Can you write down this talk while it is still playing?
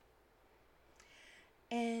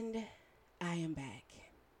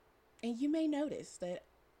And you may notice that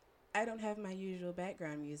I don't have my usual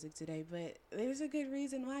background music today, but there's a good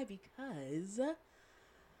reason why, because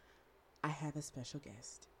I have a special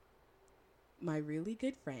guest. My really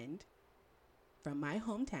good friend from my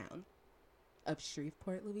hometown of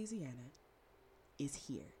Shreveport, Louisiana, is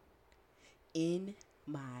here in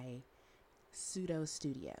my pseudo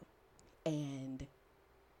studio. And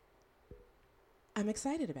I'm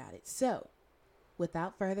excited about it. So,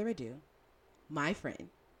 without further ado, my friend,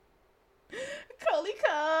 Coley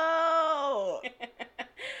Cole.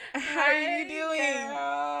 How are you doing?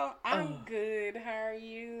 Girl. I'm good. How are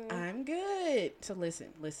you? I'm good. So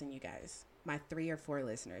listen, you guys, my 3 or 4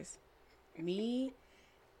 listeners, me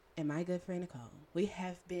and my good friend Nicole, we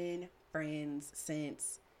have been friends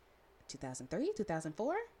since 2003,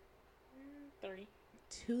 2004? 3.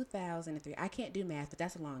 2003. I can't do math, but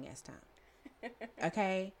that's a long ass time.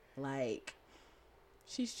 Okay? Like,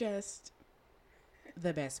 she's just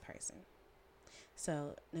the best person.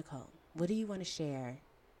 So, Nicole, what do you want to share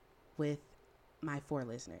with my 4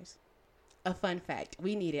 listeners? A fun fact.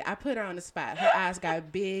 We need it. I put her on the spot. Her eyes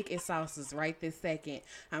got big as saucers right this second.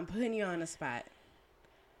 I'm putting you on the spot.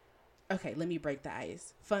 Okay, let me break the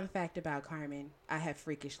ice. Fun fact about Carmen. I have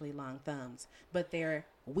freakishly long thumbs, but they're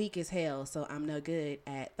weak as hell, so I'm no good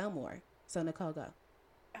at thumb war. So, Nicole, go.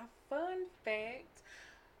 A fun fact.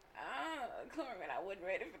 Carmen, I wasn't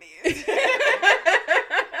ready for this.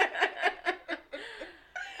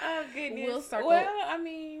 Oh, goodness. We'll circle. Well, I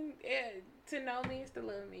mean, to know me is to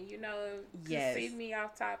love me. You know, Yes. to see me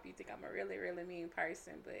off top, you think I'm a really, really mean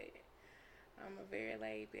person, but I'm a very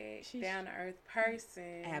laid back, down to earth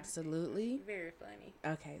person. Absolutely. Very funny.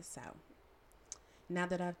 Okay, so now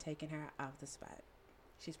that I've taken her off the spot,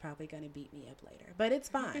 she's probably going to beat me up later. But it's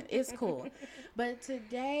fine. It's cool. But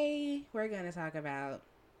today we're going to talk about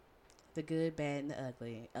the good, bad, and the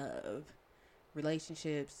ugly of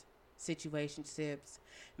relationships, situationships.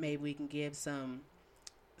 Maybe we can give some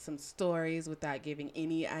stories without giving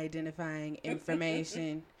any identifying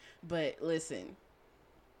information. But listen,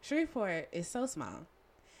 Shreveport is so small.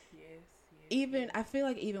 Yes. Even I feel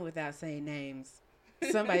like even without saying names,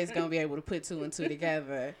 somebody's gonna be able to put 2 and 2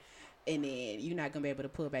 together, and then you're not gonna be able to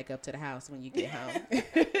pull back up to the house when you get home.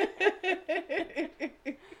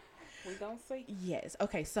 We gonna see. Yes.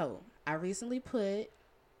 Okay. So I recently put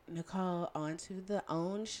Nicole onto the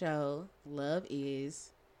OWN show Love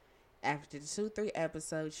Is. After the 2-3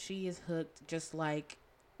 episodes, she is hooked, just like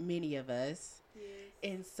many of us. Yes.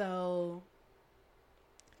 And so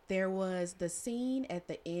there was the scene at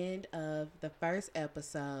the end of the first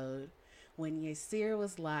episode when Yasir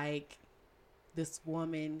was like, this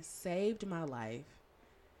woman saved my life.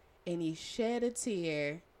 And he shed a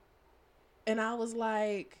tear. And I was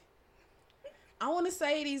like, I want to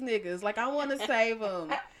save these niggas. Like, I want to save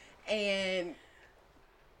them. And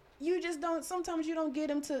you just don't, sometimes you don't get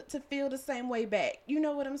them to feel the same way back. You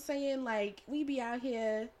know what I'm saying? Like, we be out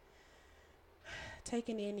here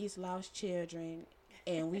taking in these lost children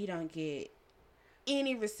and we don't get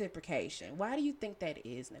any reciprocation. Why do you think that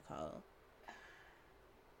is, Nicole?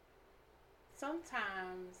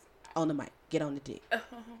 Sometimes. On the mic. Get on the dick.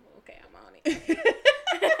 Okay, I'm on it.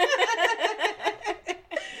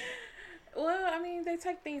 Well, I mean, they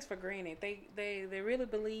take things for granted. They really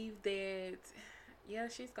believe that, yeah,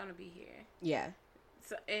 she's gonna be here. Yeah.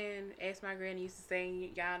 So, and as my granny used to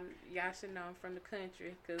say, y'all should know I'm from the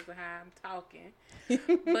country because of how I'm talking.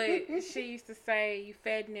 But she used to say, you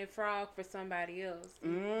fattening that frog for somebody else.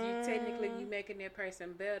 You technically you making that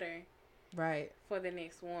person better, right, for the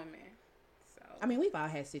next woman. So I mean, we've all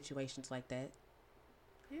had situations like that.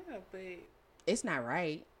 Yeah, but it's not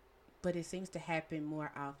right. But it seems to happen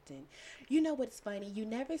more often. You know what's funny? You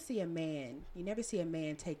never see a man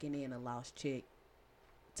taking in a lost chick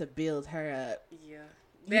to build her up. Yeah.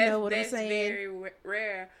 You know what I'm saying? That's very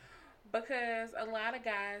rare. Because a lot of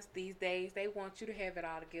guys these days, they want you to have it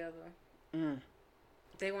all together.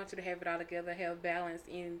 They want you to have it all together, have balance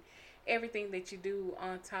in everything that you do,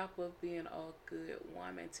 on top of being a good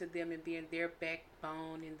woman to them and being their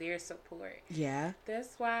backbone and their support. Yeah.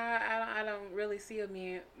 That's why I don't really see a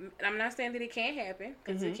man. I'm not saying that it can't happen,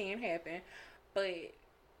 because it can happen, but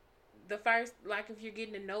the first, like, if you're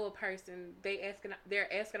getting to know a person,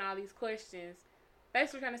 they're asking all these questions,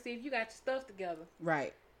 basically trying to see if you got your stuff together.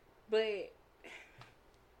 Right. But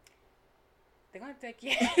they're gonna take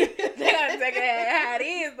you. They're gonna take it how it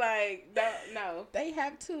is. Like, no. They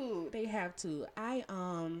have to. I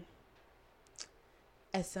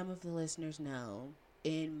as some of the listeners know,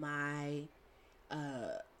 in my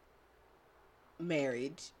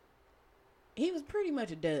marriage, he was pretty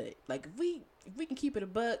much a dud. Like, if we can keep it a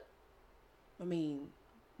buck, I mean,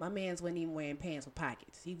 My man's wasn't even wearing pants with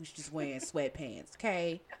pockets. He was just wearing sweatpants,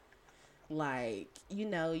 okay? Like, you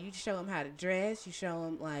know, you show him how to dress. You show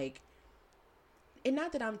him, like... And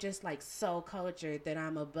not that I'm just, like, so cultured that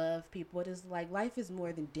I'm above people. It is, like, life is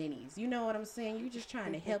more than Denny's. You know what I'm saying? You're just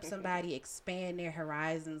trying to help somebody expand their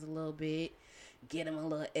horizons a little bit. Get them a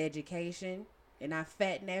little education. And I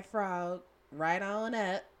fattened that frog right on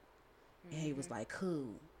up. And he was like,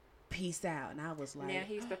 cool. Peace out. And I was like... Now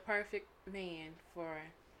he's the perfect man for...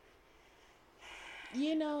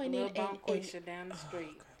 You know, and little then... Bonquisha down the street.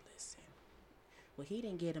 Oh, girl, listen. Well, he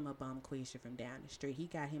didn't get him a Bonquisha from down the street. He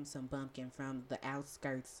got him some bumpkin from the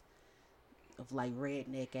outskirts of, like,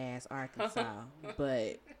 redneck-ass Arkansas.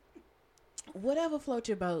 But whatever floats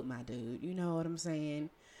your boat, my dude. You know what I'm saying?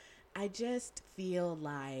 I just feel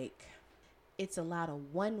like it's a lot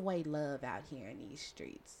of one-way love out here in these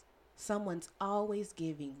streets. Someone's always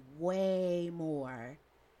giving way more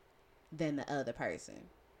than the other person,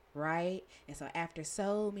 right? And so after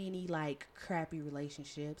so many, like, crappy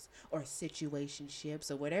relationships or situationships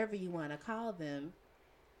or whatever you want to call them,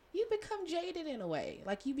 you become jaded in a way.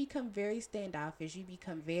 Like, you become very standoffish. You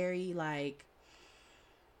become very, like,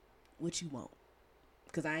 what you want?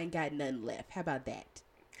 Because I ain't got nothing left. How about that?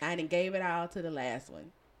 I done gave it all to the last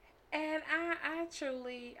one. And I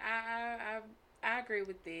truly, I agree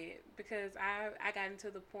with that, because I got into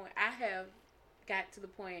the point, I have got to the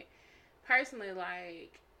point personally,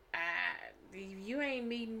 like, you ain't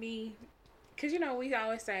meeting me, because, you know, we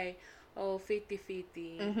always say, oh, 50-50,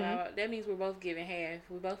 mm-hmm. Well, that means we're both giving half.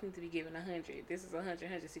 We both need to be giving 100. This is a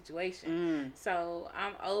 100-100 situation. So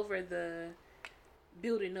I'm over the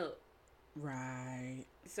building up. Right.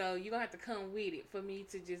 So you're going to have to come with it for me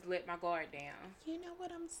to just let my guard down. You know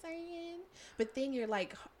what I'm saying? But then you're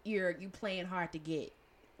like, you playing hard to get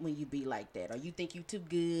when you be like that. Or you think you too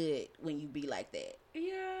good when you be like that.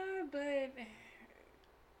 Yeah, but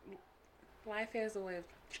life has a way of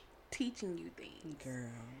teaching you things. Girl,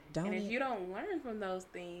 don't. And if you don't learn from those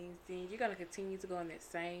things, then you're going to continue to go in that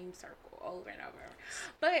same circle over and over.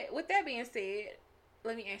 But with that being said,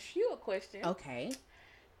 let me ask you a question. Okay.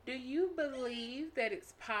 Do you believe that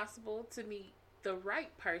it's possible to meet the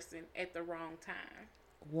right person at the wrong time?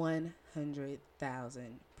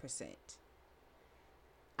 100,000%.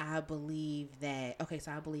 I believe that, okay,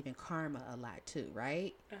 so I believe in karma a lot too,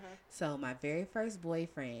 right? Uh-huh. So my very first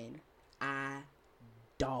boyfriend, I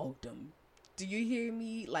dogged him. Do you hear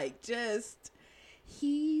me? Like,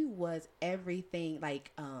 he was everything,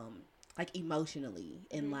 like emotionally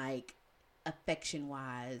and like affection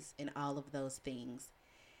wise and all of those things.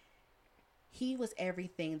 He was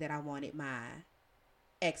everything that I wanted my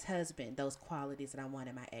ex-husband, those qualities that I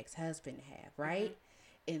wanted my ex-husband to have, right?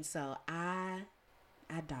 Mm-hmm. And so I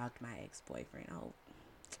dogged my ex-boyfriend. Oh,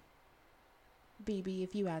 BB,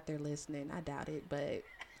 if you out there listening, I doubt it, but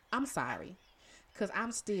I'm sorry. Because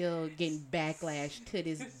I'm still getting backlash to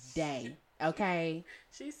this day, okay?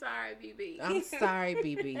 She's sorry, BB. I'm sorry,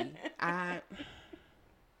 BB.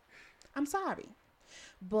 I'm sorry.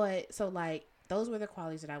 But, so, like, those were the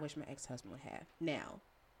qualities that I wish my ex-husband would have. Now,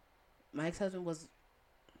 my ex-husband was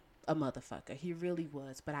a motherfucker. He really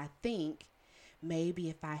was. But I think maybe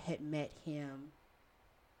if I had met him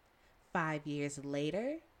 5 years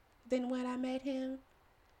later than when I met him,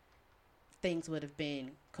 things would have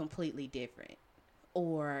been completely different.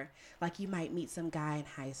 Or, like, you might meet some guy in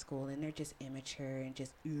high school and they're just immature and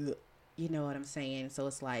just, you know what I'm saying? So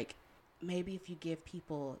it's like, maybe if you give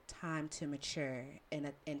people time to mature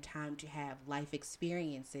and time to have life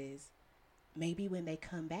experiences, maybe when they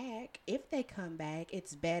come back, if they come back,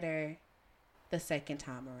 it's better the second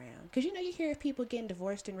time around. Because, you know, you hear of people getting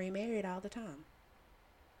divorced and remarried all the time.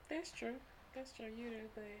 That's true. That's true. You do,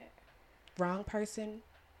 but... Wrong person,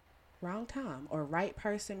 wrong time. Or right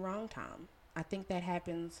person, wrong time. I think that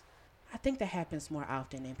happens more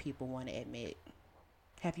often than people want to admit.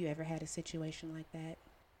 Have you ever had a situation like that?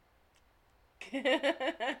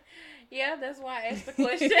 Yeah, that's why I asked the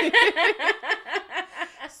question.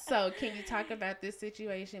 So, can you talk about this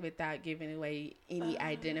situation without giving away any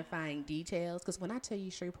identifying details? Because when I tell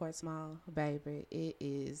you Shreveport Small, baby, it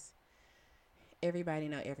is everybody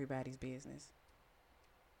know everybody's business.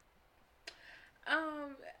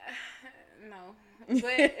 No,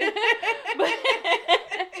 but well,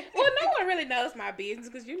 no one really knows my business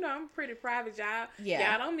because you know I'm pretty private, y'all.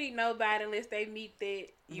 Yeah, y'all don't meet nobody unless they meet that.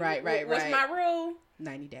 Right. What's my rule?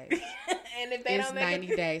 90 days. And if they it's don't make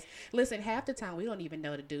 90 days. Listen, half the time we don't even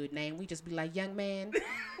know the dude's name. We just be like, young man,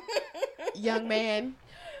 young man.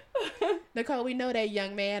 Nicole, we know that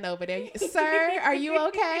young man over there. Sir, are you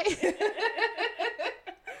okay?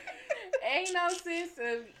 ain't no sense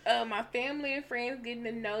of my family and friends getting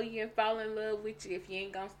to know you and fall in love with you if you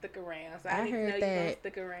ain't gonna stick around. So I need to know you're gonna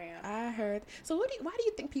stick around. I heard. So why do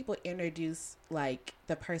you think people introduce like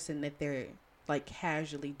the person that they're like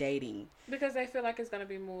casually dating? Because they feel like it's gonna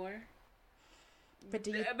be more. But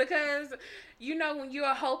because you know when you're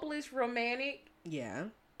a hopeless romantic, yeah,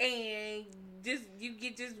 and you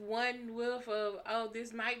get just one whiff of, oh,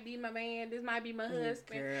 this might be my man, this might be my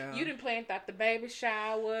husband. Girl. You done planned out the baby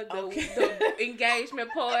shower, the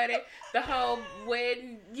engagement party, the whole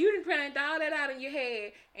wedding. You done planned all that out in your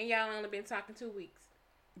head, and y'all only been talking 2 weeks.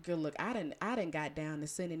 Good look, I done got down to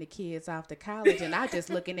sending the kids off to college, and I just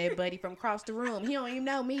looking at Buddy from across the room. He don't even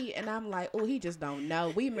know me, and I'm like, oh, he just don't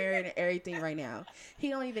know. We married and everything right now. He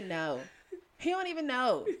don't even know.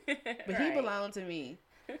 But right. He belonged to me.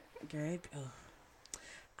 Girl,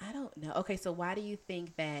 I don't know. Okay, so why do you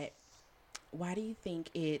think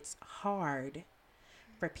it's hard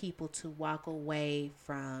for people to walk away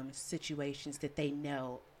from situations that they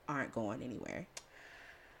know aren't going anywhere?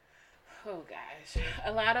 Oh gosh,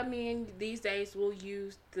 a lot of men these days will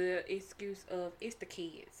use the excuse of it's the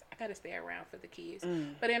kids. I gotta stay around for the kids.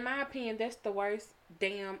 But in my opinion, that's the worst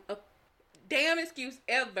damn excuse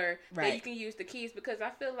ever that you can use the kids, because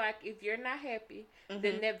I feel like if you're not happy,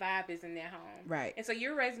 then that vibe is in their home. Right. And so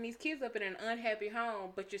you're raising these kids up in an unhappy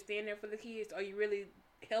home, but you're staying there for the kids. Are you really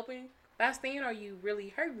helping by staying, or are you really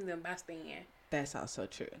hurting them by staying? That's also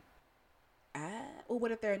true. Well,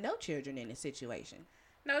 what if there are no children in the situation?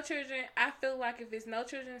 No children. I feel like if it's no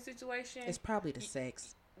children in the situation, it's probably the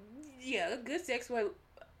sex. Yeah, good sex will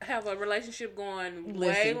have a relationship going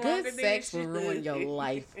way longer than good sex will ruin your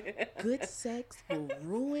life. Good sex will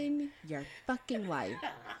ruin your fucking life.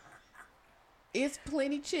 It's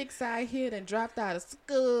plenty chicks out here that dropped out of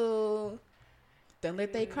school, done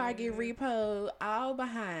let their car get repoed, all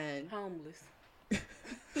behind homeless.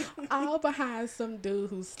 All behind some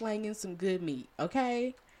dude who's slanging some good meat,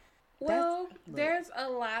 okay? Well, there's a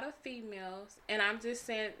lot of females, and I'm just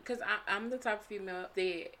saying, because I'm the type of female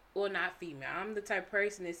that, well, not female, I'm the type of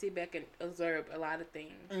person that sit back and observe a lot of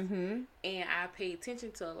things. And I pay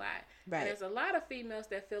attention to a lot. Right. And there's a lot of females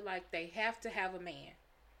that feel like they have to have a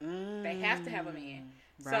man. They have to have a man.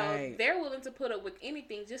 Right. So they're willing to put up with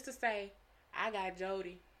anything just to say, I got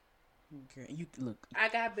Jody. Girl, you look. I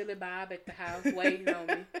got Billy Bob at the house waiting on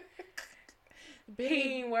me.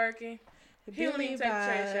 He ain't working. He don't even take the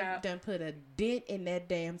trash out. Done put a dent in that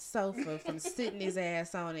damn sofa from sitting his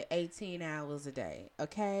ass on it 18 hours a day.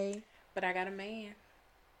 Okay? But I got a man.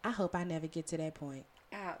 I hope I never get to that point.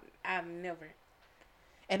 I've never.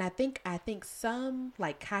 And I think some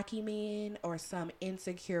like cocky men or some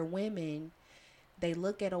insecure women, they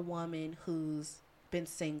look at a woman who's been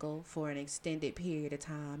single for an extended period of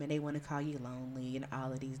time and they want to call you lonely and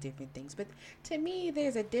all of these different things. But to me,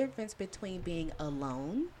 there's a difference between being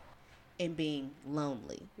alone and being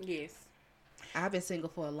lonely. Yes. I've been single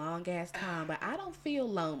for a long ass time, but I don't feel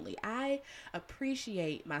lonely. I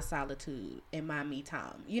appreciate my solitude and my me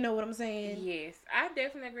time. You know what I'm saying? Yes. I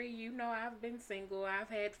definitely agree. You know, I've been single. I've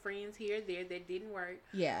had friends here and there that didn't work.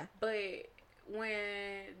 Yeah. But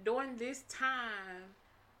during this time,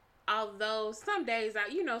 although some days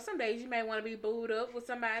you may want to be booed up with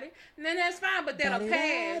somebody, and then that's fine, but that'll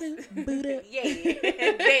pass. Boot up. Yeah.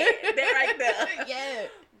 that right there. Yeah.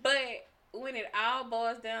 But when it all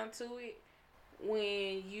boils down to it,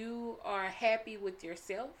 when you are happy with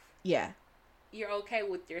yourself, yeah, you're okay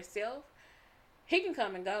with yourself, he can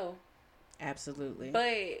come and go. Absolutely.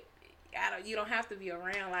 But you don't have to be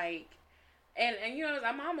around like, and you know,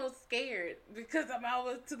 I'm almost scared because I'm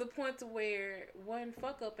always to the point to where one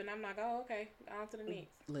fuck up and I'm like, oh, okay, on to the next.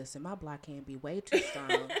 Listen, my block can be way too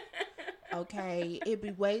strong. Okay, it'd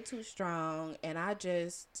be way too strong, and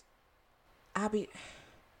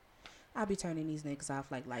I'll be turning these niggas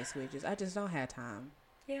off like light switches. I just don't have time.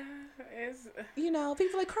 Yeah, it's... You know,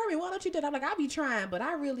 people like, Carmen, why don't you do that? I'm like, I'll be trying, but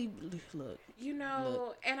I really... Look. You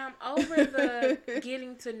know, and I'm over the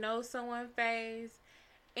getting to know someone phase.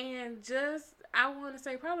 And I want to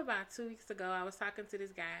say probably about 2 weeks ago, I was talking to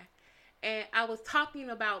this guy. And I was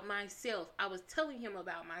talking about myself. I was telling him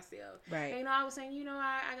about myself. Right. And, you know, I was saying, you know,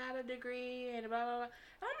 I got a degree and blah, blah, blah.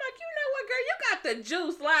 I'm like, you know what, girl? You got the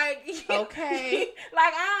juice. Like, okay.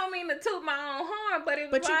 Like, I don't mean to toot my own horn, but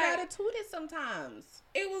it was But you got to toot it sometimes.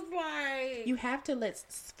 It was like... You have to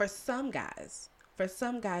for some guys,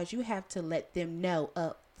 you have to let them know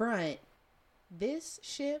up front, this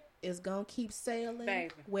ship is going to keep sailing,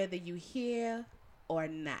 baby, whether you here or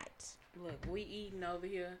not. Look, we eating over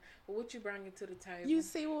here. What you bringing to the table? You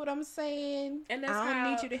see what I'm saying? And that's I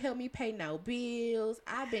don't need you to help me pay no bills.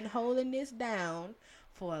 I've been holding this down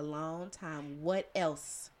for a long time. What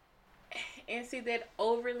else? and see that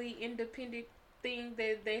overly independent thing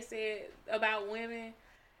that they said about women.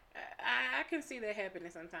 I can see that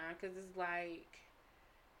happening sometimes because it's like,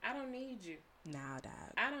 I don't need you. Nah, dog.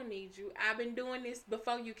 I don't need you. I've been doing this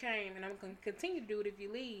before you came, and I'm going to continue to do it if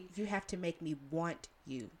you leave. You have to make me want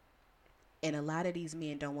you. And a lot of these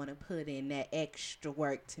men don't want to put in that extra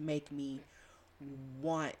work to make me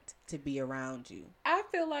want to be around you. I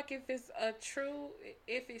feel like if it's true,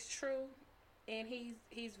 and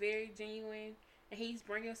he's very genuine, and he's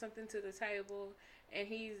bringing something to the table, and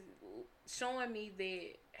he's showing me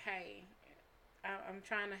that, hey, I'm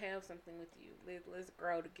trying to have something with you. Let's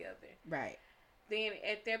grow together. Right. Then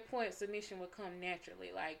at that point, submission will come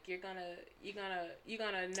naturally. Like you're gonna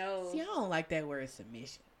know. See, I don't like that word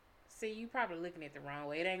submission. See, you probably looking at the wrong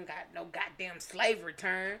way. It ain't got no goddamn slave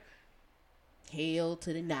return. Hell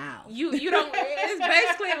to the now. You don't. It's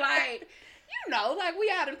basically like, like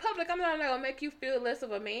we out in public. I'm not gonna make you feel less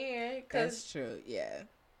of a man. That's true. Yeah.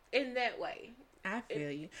 In that way. I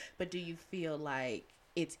feel you. But do you feel like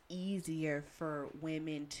it's easier for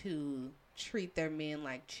women to treat their men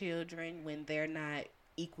like children when they're not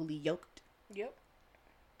equally yoked? Yep.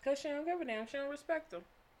 Because she don't give a damn. She don't respect them.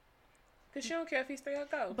 Because she don't care if he stay or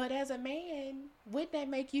go. But as a man, wouldn't that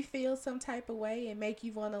make you feel some type of way and make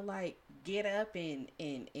you want to, like, get up and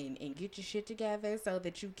get your shit together so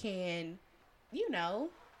that you can,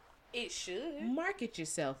 It should. market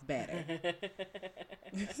yourself better?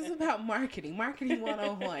 This is about marketing. Marketing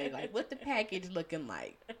 101. Like, what the package looking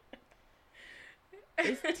like?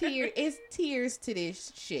 It's tears to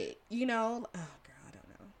this shit. Oh, girl, I don't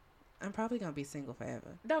know. I'm probably going to be single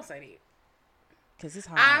forever. Don't say that. Because it's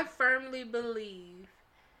hard. I firmly believe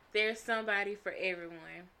there's somebody for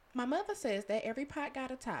everyone. My mother says that every pot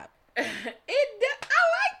got a top. I like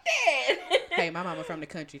that. Hey, my mama from the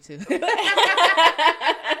country, too.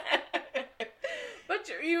 But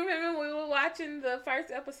you remember we were watching the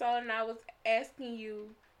first episode and I was asking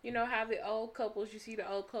you, how the old couples, you see the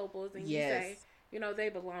old couples and you say, they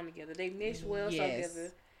belong together. They mesh well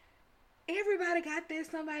together. Everybody got this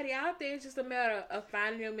somebody out there. It's just a matter of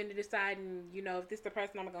finding them and deciding, if this is the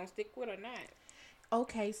person I'm going to stick with or not.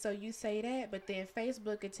 Okay, so you say that, but then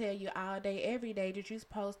Facebook will tell you all day, every day that you're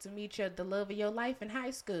supposed to meet the love of your life in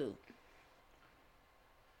high school.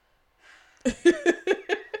 Even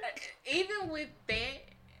with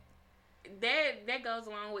that goes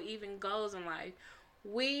along with even goals in life.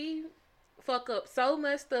 We fuck up so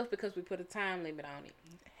much stuff because we put a time limit on it.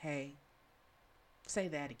 Hey, say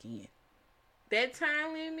that again. That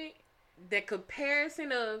time limit, that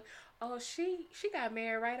comparison of, oh, she got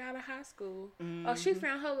married right out of high school. Mm-hmm. Oh, she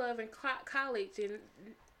found her love in college. And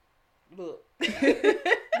look,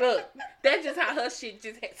 that's just how her shit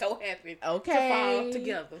just so happened to fall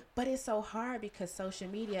together. But it's so hard because social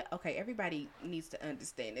media, okay, everybody needs to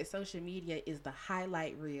understand that social media is the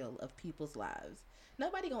highlight reel of people's lives.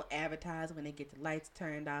 Nobody gonna advertise when they get the lights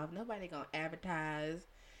turned off. Nobody gonna advertise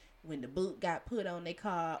when the boot got put on their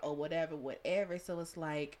car or whatever. So it's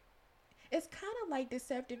like, it's kind of like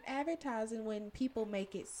deceptive advertising when people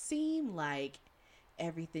make it seem like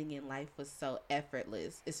everything in life was so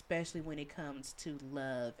effortless, especially when it comes to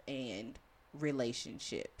love and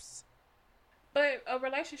relationships. But a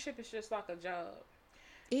relationship is just like a job.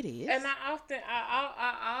 It is. And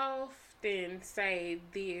I often say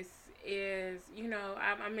this is,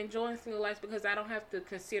 I'm enjoying single life because I don't have to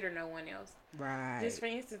consider no one else. Right. Just for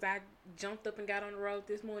instance, I jumped up and got on the road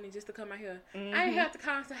this morning just to come out here. Mm-hmm. I ain't have to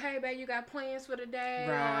call and say, hey, babe, you got plans for the day?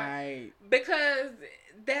 Right. Because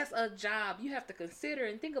that's a job. You have to consider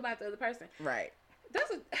and think about the other person. Right.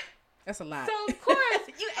 That's a lot. So, of course.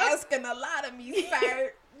 You asking a lot of me,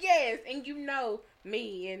 sir. Yes. And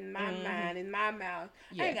me in my mind, in my mouth.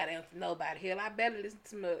 Yeah. I ain't got to answer nobody. Hell, I better listen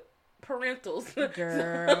to my parentals.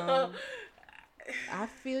 Girl. I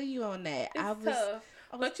feel you on that. It's tough.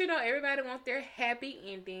 But everybody wants their happy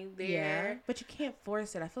ending there. Yeah, but you can't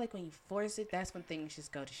force it. I feel like when you force it, that's when things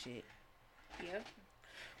just go to shit. Yeah.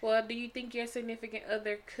 Well, do you think your significant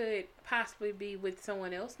other could possibly be with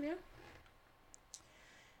someone else now?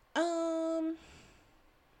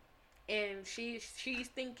 And she's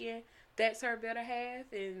thinking that's her better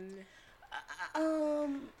half, and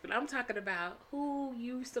but I'm talking about who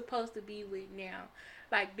you supposed to be with now.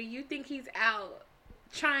 Like, do you think he's out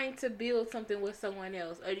trying to build something with someone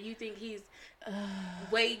else, or do you think he's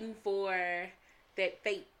waiting for that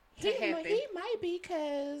fate to happen? He might be,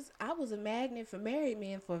 because I was a magnet for married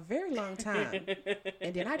men for a very long time,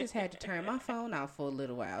 and then I just had to turn my phone off for a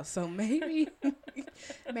little while. So maybe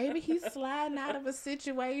he's sliding out of a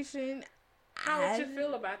situation. How would you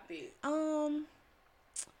feel about this?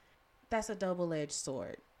 That's a double-edged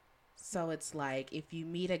sword. So it's like, if you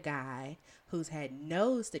meet a guy who's had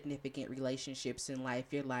no significant relationships in life,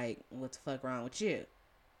 you're like, what the fuck wrong with you?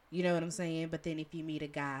 You know what I'm saying? But then if you meet a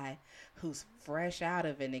guy who's fresh out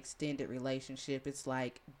of an extended relationship, it's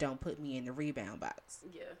like, don't put me in the rebound box.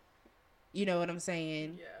 Yeah. You know what I'm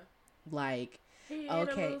saying? Yeah. Like, He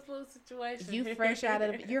okay, in a lose situation. you're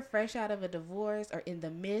fresh out of a divorce or in the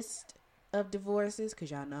midst of divorces,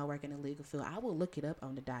 because y'all know I work in the legal field. I will look it up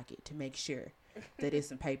on the docket to make sure that it's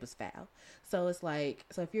some papers filed. So it's like,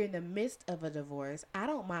 so if you're in the midst of a divorce, I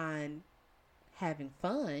don't mind having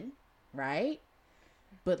fun, right?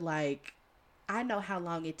 But like, I know how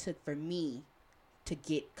long it took for me to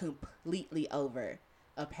get completely over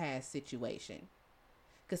a past situation.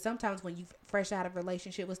 Because sometimes when you fresh out of a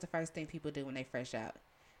relationship, what's the first thing people do when they fresh out?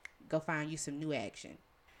 Go find you some new action.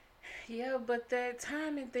 Yeah, but that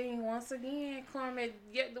timing thing, once again, Carmen,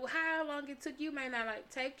 how long it took you may not like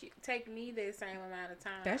take me the same amount of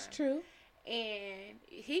time. That's true. And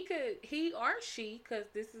he or she, because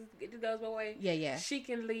it goes both ways. Yeah. She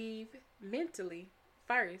can leave mentally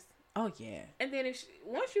first. Oh yeah. And then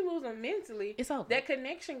once you lose them mentally, it's over. That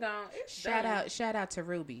connection gone. It's shout out to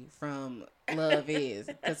Ruby from Love Is,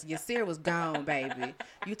 because Yasir was gone, baby.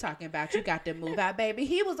 You talking about you got to move out, baby?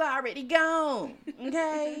 He was already gone.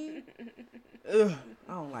 Okay. Ugh,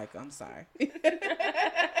 I don't like her. I'm sorry.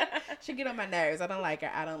 She get on my nerves. I don't like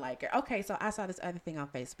her. Okay, so I saw this other thing on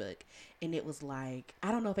Facebook, and it was like,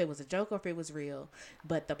 I don't know if it was a joke or if it was real,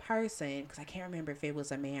 but the person, because I can't remember if it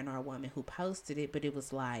was a man or a woman who posted it, but it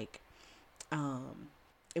was like,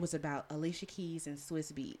 it was about Alicia Keys and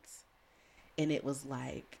Swiss Beats, and it was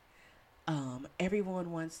like,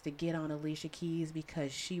 everyone wants to get on Alicia Keys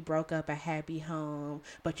because she broke up a happy home,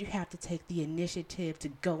 but you have to take the initiative to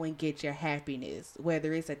go and get your happiness,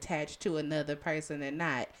 whether it's attached to another person or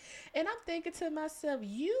not. And I'm thinking to myself,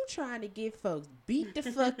 you trying to get folks beat the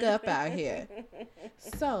fuck up out here.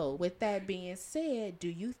 So with that being said, do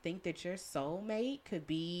you think that your soulmate could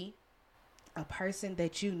be a person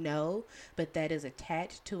that you know, but that is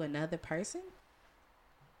attached to another person?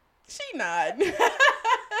 She not.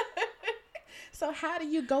 So how do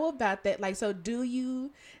you go about that? Like, so do you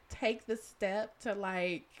take the step to,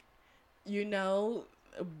 like, you know,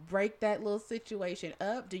 break that little situation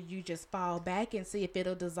up? Do you just fall back and see if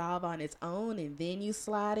it'll dissolve on its own, and then you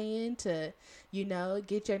slide in to, you know,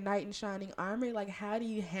 get your knight in shining armor? Like, how do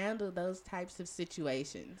you handle those types of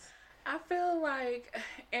situations? I feel like,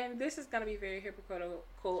 and this is going to be very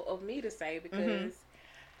hypocritical of me to say, because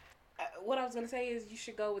what I was going to say is you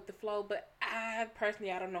should go with the flow, but I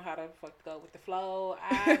don't know how to fuck go with the flow.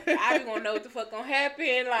 I don't want to know what the fuck going to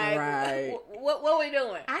happen. Like, right. What we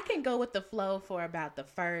doing? I can go with the flow for about the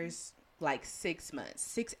first, like, 8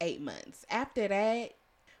 months. After that,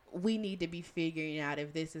 we need to be figuring out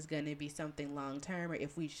if this is going to be something long term, or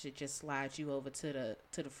if we should just slide you over to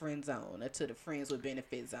the friend zone or to the friends with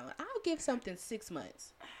benefits zone. I'll give something 6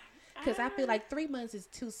 months. Because I feel like 3 months is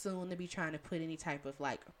too soon to be trying to put any type of,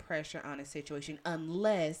 like, pressure on a situation,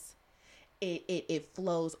 unless it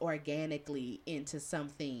flows organically into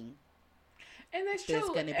something. And that's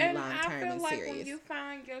going to be long term and like serious. When you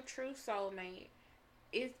find your true soulmate,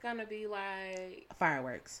 it's going to be like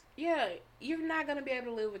fireworks. Yeah, you're not going to be able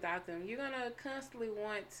to live without them. You're going to constantly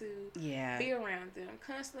want to be around them,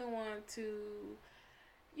 constantly want to,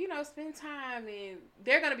 you know, spend time, and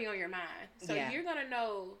they're going to be on your mind. So you're going to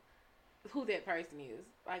know who that person is,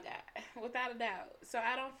 like, without a doubt. So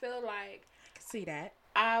I don't feel like I can see that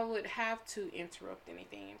I would have to interrupt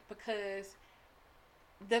anything, because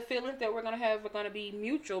the feelings that we're going to have are going to be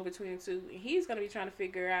mutual between the two. He's going to be trying to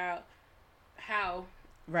figure out how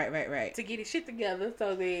to get his shit together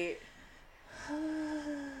so that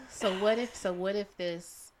so what if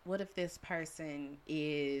this person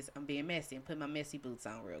is, I'm being messy and put my messy boots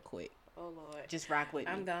on real quick. Oh Lord. Just rock with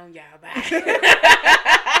me. I'm gone, y'all. Bye.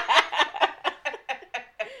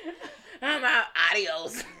 I'm out.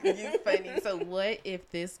 Adios. You funny. So what if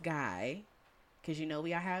this guy, because you know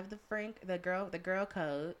we all have the girl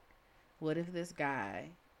code. What if this guy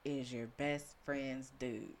is your best friend's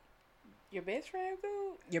dude? Your best friend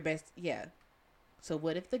dude? Your best, yeah. So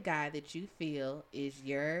what if the guy that you feel is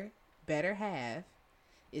your better half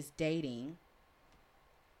is dating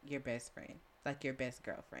your best friend, like your best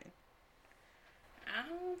girlfriend? I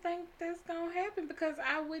don't think that's gonna happen, because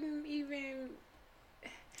I wouldn't even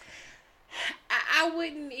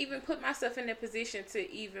put myself in a position to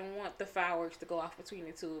even want the fireworks to go off between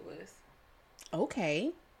the two of us.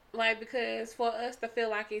 Okay. Like, because for us to feel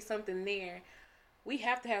like it's something there, we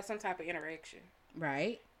have to have some type of interaction.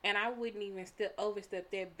 Right. And I wouldn't even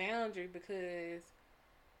overstep that boundary, because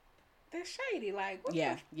that's shady. Like, what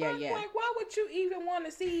Yeah, the fuck? Like, why would you even want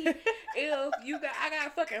to see if I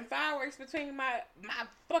got fucking fireworks between my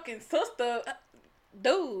fucking sister,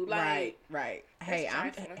 dude? Like, right. Hey,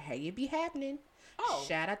 it be happening. Oh.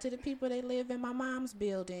 Shout out to the people that live in my mom's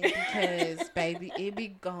building because, baby, it be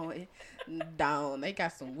going down. They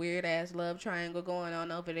got some weird ass love triangle going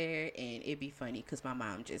on over there, and it be funny because my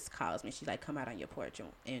mom just calls me. She's like, "Come out on your porch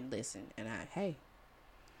and listen." And hey,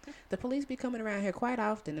 the police be coming around here quite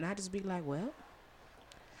often, and I just be like, "Well,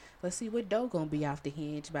 let's see what dough gonna be off the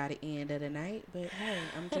hinge by the end of the night." But hey,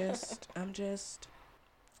 I'm just,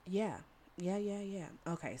 yeah.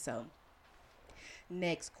 Okay, so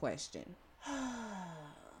next question.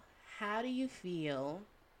 How do you feel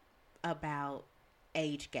about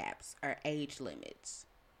age gaps or age limits?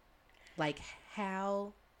 Like,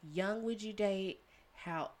 how young would you date?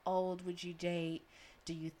 How old would you date?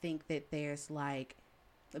 Do you think that there's like,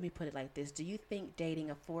 let me put it like this. Do you think dating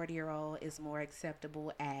a 40-year-old is more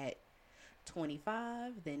acceptable at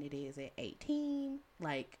 25 than it is at 18?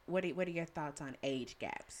 Like, what are your thoughts on age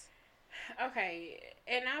gaps? Okay,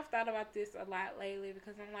 and I've thought about this a lot lately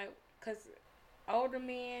because I'm like, because older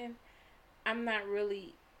men, I'm not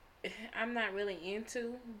really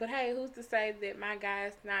into. But hey, who's to say that my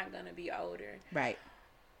guy's not gonna be older? Right.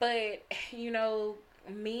 But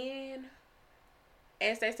men,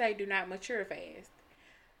 as they say, do not mature fast.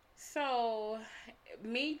 So,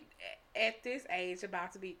 me at this age,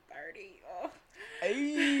 about to be 30,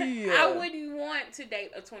 I wouldn't want to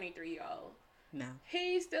date a 23-year-old. No.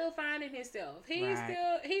 He's still finding himself. He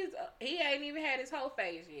ain't even had his whole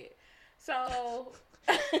phase yet. So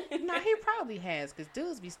no, he probably has, because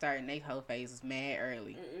dudes be starting their whole phases mad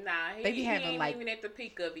early. Nah, he ain't even at the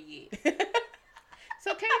peak of it yet.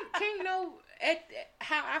 So can you know at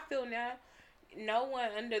how I feel now? No one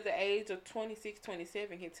under the age of 26,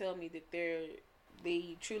 27 can tell me that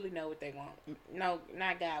they truly know what they want. No,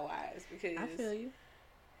 not guy wise, because I feel you.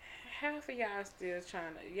 Half of y'all still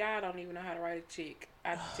y'all don't even know how to write a check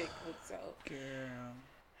out the checkbook. So, girl,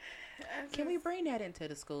 can we bring that into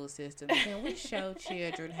the school system? Can we show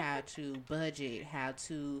children how to budget, how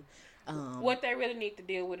to what they really need to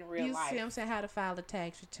deal with in real life? You see what I'm saying? How to file a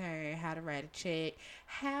tax return, how to write a check,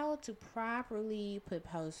 how to properly put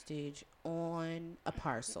postage on a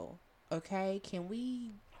parcel. Okay, can we?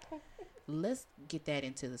 Let's get that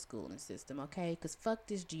into the schooling system, okay? Because fuck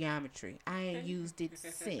this geometry. I ain't used it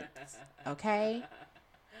since, okay?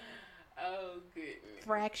 Oh, goodness.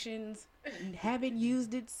 Fractions, haven't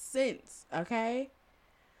used it since, okay?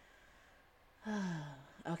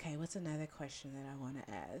 Okay, what's another question that I want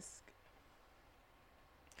to ask?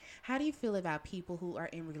 How do you feel about people who are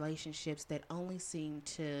in relationships that only seem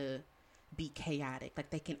to be chaotic?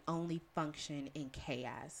 Like they can only function in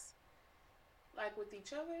chaos? Like with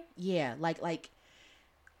each other? Yeah, like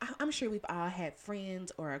I'm sure we've all had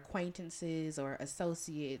friends or acquaintances or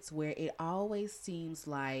associates where it always seems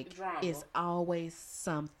like it's always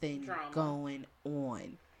something going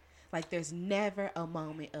on. Like there's never a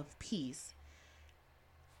moment of peace.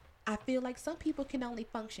 I feel like some people can only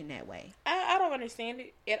function that way. I don't understand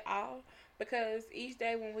it at all, because each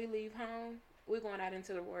day when we leave home, we're going out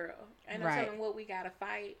into the world. And I'm telling what we got to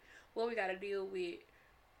fight, what we got to deal with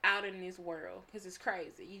out in this world, because it's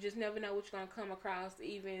crazy. You just never know what you're going to come across,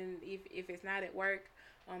 even if it's not at work,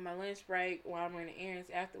 on my lunch break, while I'm running errands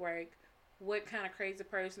after work, what kind of crazy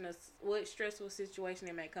person or what stressful situation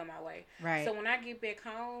it may come my way. Right. So when I get back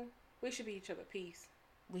home, we should be each other peace.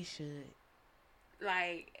 We should.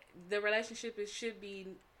 Like, the relationship should be,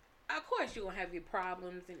 of course you're going to have your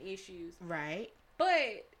problems and issues. Right.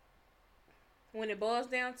 But when it boils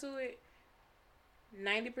down to it,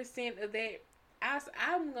 90% of that,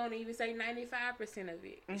 I'm going to even say 95% of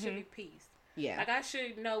it, should be peace. Yeah. Like, I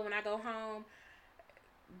should know when I go home,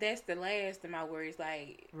 that's the last of my worries.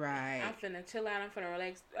 Like, right. I'm finna chill out, I'm finna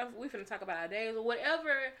relax, we finna talk about our days or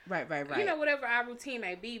whatever. Right. You know, whatever our routine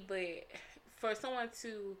may be, but for someone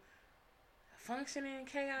to function in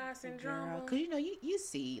chaos and drama. Because, you know, you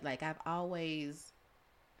see, like, I've always,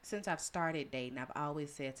 since I've started dating, I've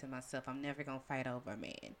always said to myself, I'm never going to fight over a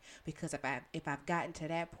man. Because if I've gotten to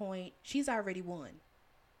that point, she's already won.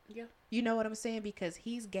 Yeah. You know what I'm saying? Because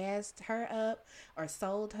he's gassed her up or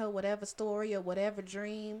sold her whatever story or whatever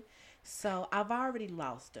dream. So I've already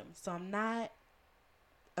lost him. So I'm not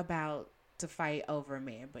about to fight over a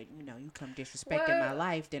man. But, you know, you come disrespecting my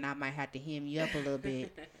life, then I might have to hem you up a little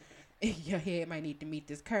bit. Your head might need to meet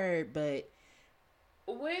this curb, but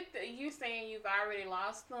with you saying you've already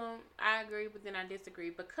lost them, I agree, but then I disagree,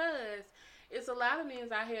 because it's a lot of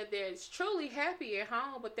men out here that's truly happy at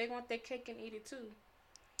home, but they want their cake and eat it too.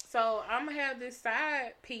 So I'm gonna have this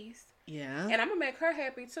side piece, yeah, and I'm gonna make her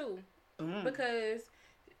happy too. because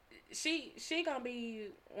she gonna be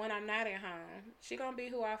when I'm not at home. She gonna be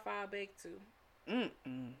who I fall back to.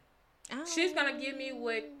 She's gonna give me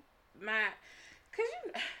what my, cause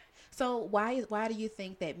you. So why do you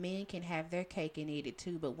think that men can have their cake and eat it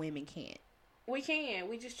too, but women can't? We can.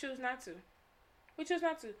 We just choose not to. We choose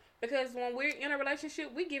not to. Because when we're in a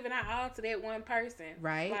relationship, we giving our all to that one person.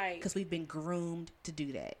 Right? Like, because we've been groomed to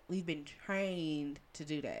do that. We've been trained to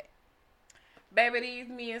do that. Baby, these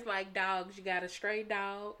men's like dogs. You got a stray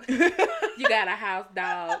dog. You got a house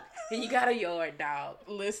dog. And you got a yard dog.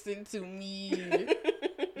 Listen to me.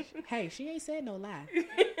 Hey, she ain't said no lie.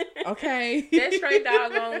 Okay. That stray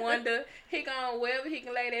dog gonna wonder, he gonna, wherever he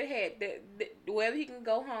can lay that hat, wherever he can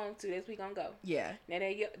go home to, that's where he gonna go. Yeah. Now,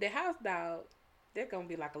 the house dog, they're gonna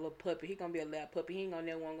be like a little puppy. He gonna be a little puppy. He ain't gonna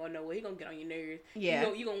never want to go nowhere. He gonna get on your nerves.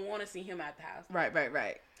 Yeah. You gonna want to see him out the house.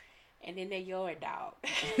 Right. And then that yard dog.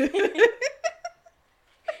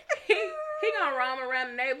 He gonna roam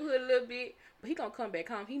around the neighborhood a little bit, but he gonna come back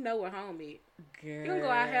home. He know where home is. Girl. He gonna go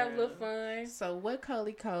out and have a little fun. So what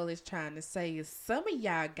Coley Cole is trying to say is some of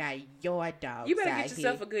y'all got yard dogs. You better get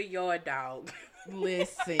yourself a good yard dog.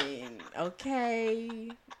 Listen, okay?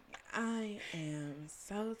 I am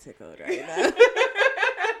so tickled right now.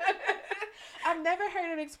 I've never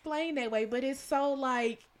heard it explained that way, but it's so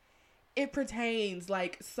like, it pertains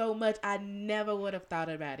like so much. I never would have thought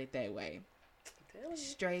about it that way.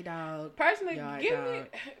 Stray dog. Personally, give dog. me,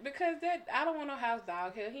 because that, I don't want no house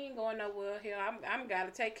dog here. He ain't going nowhere here. I'm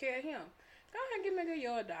gotta take care of him. Go ahead and give me a good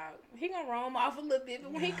yard dog. He gonna roam off a little bit,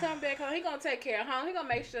 but when he come back home, he gonna take care of home. He gonna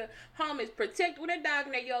make sure home is protected. With that dog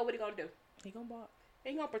in that yard, what he gonna do? He gonna bark.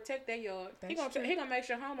 He gonna protect that yard. That's He gonna make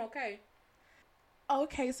sure home okay.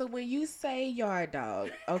 Okay, so when you say yard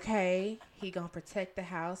dog, okay, he gonna protect the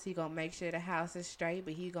house. He gonna make sure the house is straight,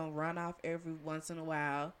 but he gonna run off every once in a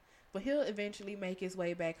while. But he'll eventually make his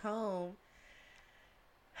way back home.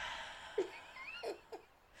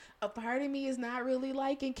 A part of me is not really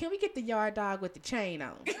liking, can we get the yard dog with the chain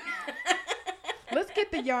on? Let's get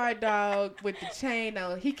the yard dog with the chain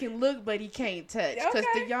on. He can look, but he can't touch. Because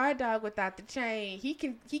the yard dog without the chain, he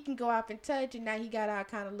can go off and touch, and now he got all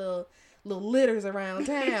kind of little litters around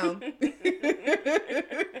town.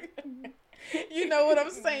 You know what I'm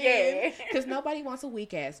saying? Because nobody wants a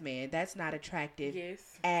weak ass man. That's not attractive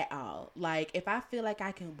at all. Like, if I feel like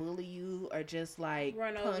I can bully you or just like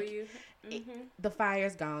run over you, the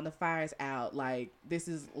fire's gone. The fire's out. Like, this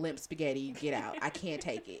is limp spaghetti. Get out. I can't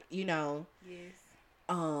take it. You know? Yes.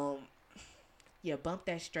 Yeah, bump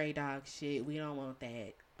that stray dog shit. We don't want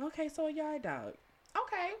that. Okay, so a yard dog.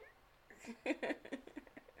 Okay.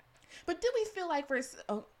 But do we feel like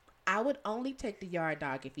I would only take the yard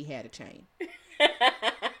dog if he had a chain.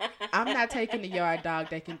 I'm not taking the yard dog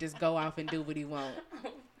that can just go off and do what he want.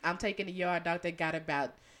 I'm taking the yard dog that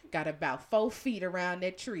got about 4 feet around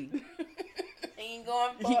that tree. He ain't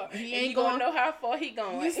going far. He ain't gonna know how far he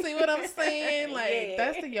going. You see what I'm saying? Like,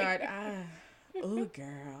 that's the yard. Oh,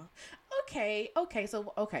 girl. Okay.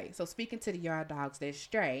 So speaking to the yard dogs that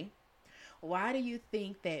stray, why do you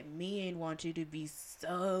think that men want you to be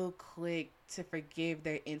so quick to forgive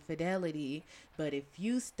their infidelity, but if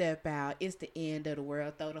you step out, it's the end of the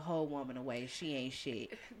world, throw the whole woman away, she ain't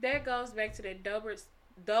shit? That goes back to that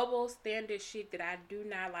double standard shit that I do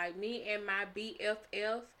not like. Me and my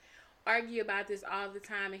BFF argue about this all the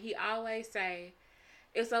time, and he always say,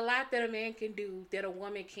 it's a lot that a man can do that a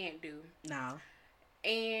woman can't do. No.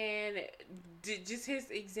 And just his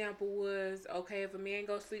example was, okay, if a man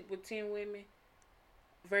go sleep with 10 women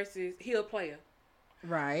versus he a player.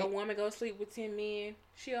 Right. A woman go sleep with 10 men,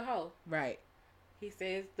 she a hoe. Right. He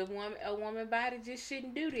says a woman body just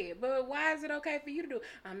shouldn't do that. But why is it okay for you to do it?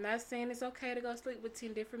 I'm not saying it's okay to go sleep with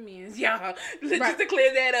 10 different men. Y'all, just to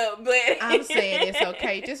clear that up. But I'm saying it's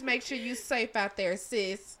okay. Just make sure you safe out there,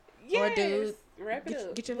 sis. Yes, or dude. Wrap it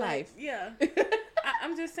up. Get your life. Yeah.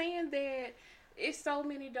 I'm just saying that it's so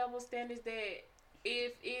many double standards that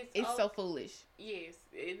if it's so foolish. Yes.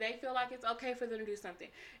 They feel like it's okay for them to do something.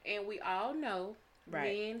 And we all know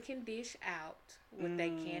men can dish out what they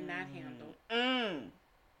cannot handle.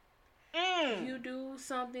 You do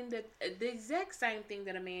something that the exact same thing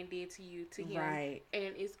that a man did to you to him, right?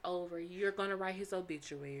 And it's over. You're gonna write his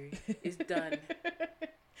obituary. It's done.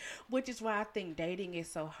 Which is why I think dating is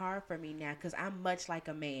so hard for me now, because I'm much like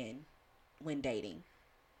a man when dating.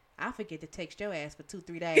 I forget to text your ass for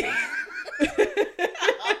 2-3 days.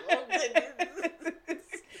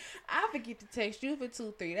 I forget to text you for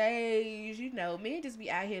 2-3 days. You know, men just be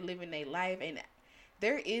out here living their life, and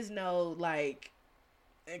there is no like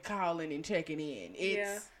calling and checking in.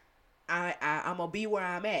 It's I'm gonna be where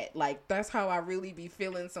I'm at. Like, that's how I really be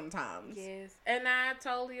feeling sometimes. Yes, and I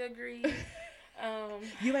totally agree.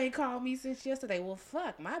 You ain't called me since yesterday. Well,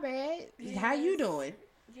 fuck, my bad. Yes, how you doing?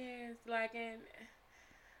 Yes, like,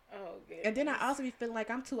 oh, goodness. And then I also be feeling like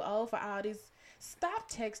I'm too old for all this. Stop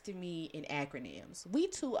texting me in acronyms. We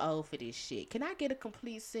too old for this shit. Can I get a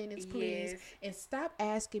complete sentence, please? Yes. And stop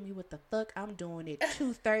asking me what the fuck I'm doing at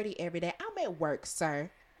 2:30 every day. I'm at work, sir.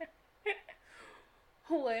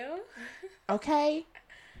 Well. Okay?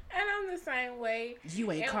 And I'm the same way.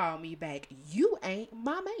 You ain't called me back. You ain't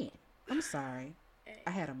my man. I'm sorry. I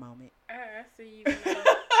had a moment. I see you.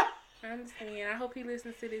 I understand. I hope he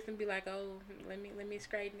listens to this and be like, "Oh, let me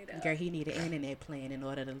straighten it up." Girl, he need an internet plan in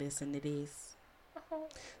order to listen to this. Oh.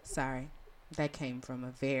 Sorry. That came from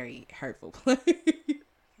a very hurtful place.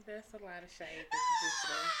 That's a lot of shade that you just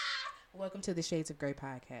threw. Welcome to the Shades of Grey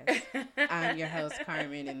podcast. I'm your host,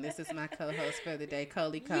 Carmen, and this is my co-host for the day,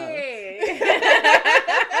 Coley Cole. Yeah.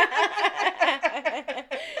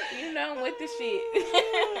 You know I'm with the shit.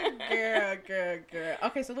 Girl.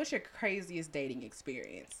 Okay, so what's your craziest dating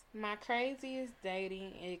experience? My craziest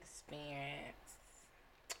dating experience.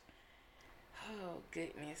 Oh,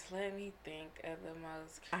 goodness. Let me think of the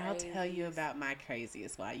most craziest. I'll tell you about my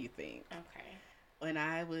craziest while you think. Okay. When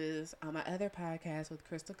I was on my other podcast with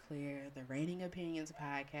Crystal Clear, the Reigning Opinions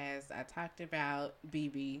podcast, I talked about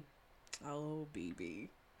BB. Oh, BB.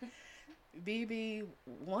 BB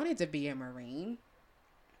wanted to be a Marine,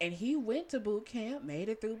 and he went to boot camp, made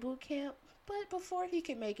it through boot camp, but before he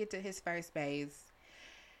could make it to his first base,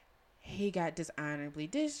 he got dishonorably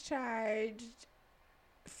discharged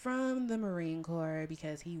from the Marine Corps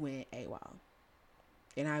because he went AWOL.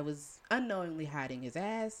 And I was unknowingly hiding his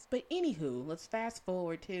ass. But anywho, let's fast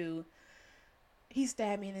forward to he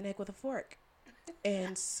stabbed me in the neck with a fork.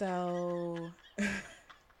 And so,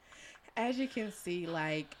 as you can see,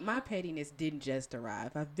 like, my pettiness didn't just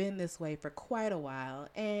arrive. I've been this way for quite a while.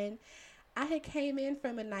 And I had came in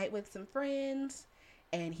from a night with some friends,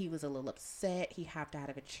 and he was a little upset. He hopped out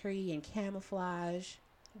of a tree in camouflage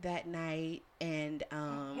that night, and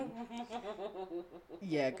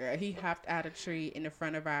yeah, girl, he hopped out a tree in the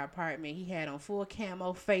front of our apartment. He had on full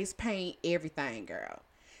camo, face paint, everything, girl.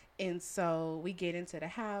 And so we get into the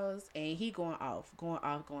house, and he going off.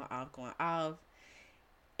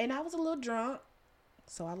 And I was a little drunk,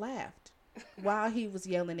 so I laughed while he was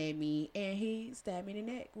yelling at me, and he stabbed me in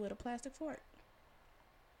the neck with a plastic fork.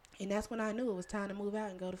 And that's when I knew it was time to move out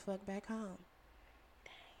and go the fuck back home.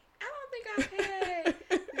 I don't think I've had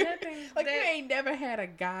nothing. Like, you ain't never had a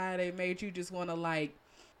guy that made you just want to, like,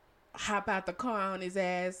 hop out the car on his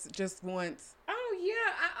ass just once? Oh,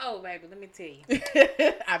 yeah. Baby, let me tell you.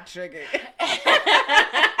 I'm triggered.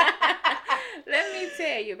 Let me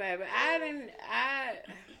tell you, baby.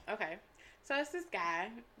 Okay. So it's this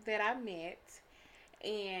guy that I met,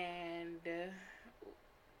 and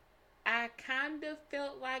I kind of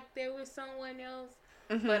felt like there was someone else.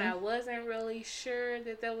 Mm-hmm. But I wasn't really sure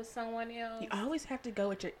that there was someone else. You always have to go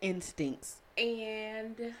with your instincts.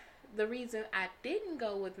 And the reason I didn't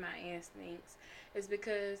go with my instincts is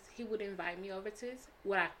because he would invite me over to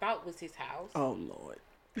what I thought was his house. Oh, Lord.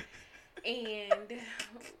 And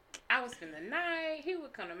I would spend the night. He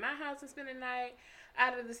would come to my house and spend the night.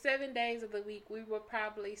 Out of the 7 days of the week, we would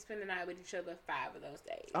probably spend the night with each other 5 of those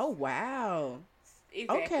days. Oh, wow.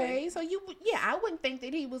 Exactly. Okay, so I wouldn't think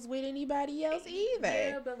that he was with anybody else either.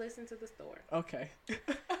 Yeah, but listen to the story. Okay.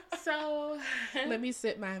 So. Let me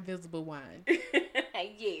sip my invisible wine.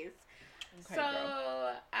 Yes. Okay, so,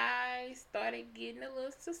 girl. I started getting a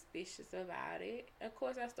little suspicious about it. Of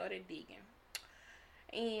course, I started digging.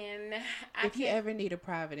 And if you ever need a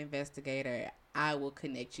private investigator, I will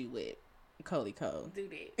connect you with Coley Cole. Do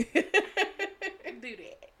that. Do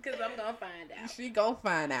that. Because I'm going to find out. She going to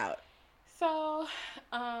find out. So,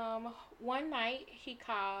 one night he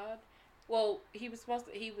called. Well, he was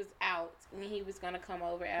out and he was going to come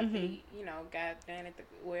over after he, got done at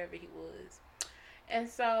wherever he was. And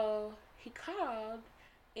so he called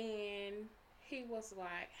and he was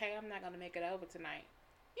like, "Hey, I'm not going to make it over tonight."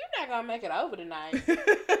 "You're not going to make it over tonight?"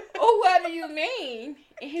 "Oh, what do you mean?"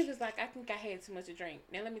 And he was like, "I think I had too much to drink."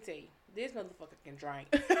 Now, let me tell you, this motherfucker can drink.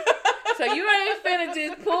 So you ain't finna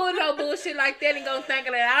just pull no bullshit like that and go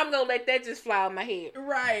thinking that I'm gonna let that just fly on my head.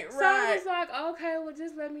 Right. So I was like, okay, well,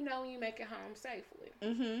 just let me know when you make it home safely.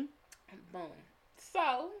 Mm-hmm. Boom.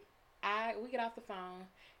 So we get off the phone,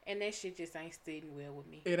 and that shit just ain't sitting well with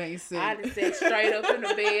me. It ain't sitting. I just sat straight up in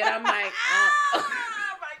the bed. I'm like, oh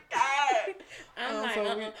my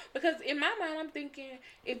God. Because in my mind, I'm thinking,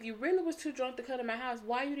 if you really was too drunk to come to my house,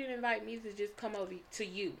 why you didn't invite me to just come over to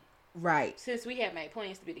you? Right. Since we had made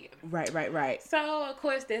plans to be together. Right. So, of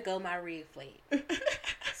course, there go my red flag.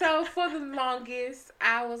 So, for the longest,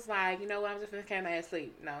 I was like, you know what, I'm just going to kind of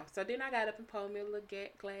sleep. No. So, then I got up and poured me a little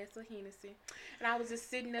glass of Hennessy. And I was just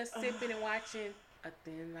sitting there sipping and watching A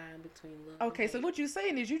Thin Line Between Love Okay, so what you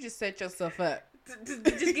saying is you just set yourself up. Just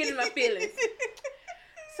getting my feelings.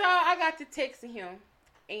 So, I got to texting him.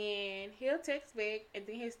 And he'll text back. And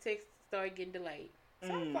then his text started getting delayed.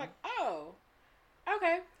 So, I was like, oh.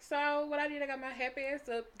 Okay, so what I did, I got my happy ass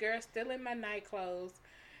up, girl, still in my night clothes,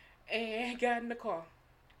 and got in the car.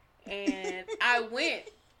 And I went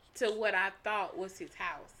to what I thought was his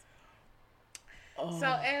house. Oh. So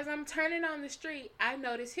as I'm turning on the street, I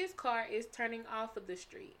notice his car is turning off of the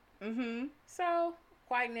street. Mm-hmm. So,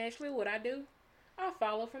 quite naturally, what I do, I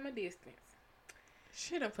follow from a distance.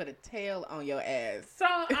 Should have put a tail on your ass. So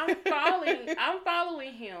I'm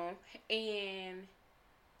following him, and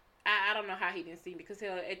I don't know how he didn't see me, because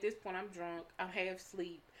hell, at this point I'm drunk, I'm half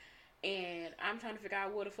asleep, and I'm trying to figure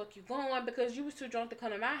out where the fuck you going, because you was too drunk to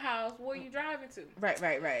come to my house. Where you driving to?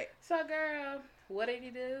 Right. So, girl, what did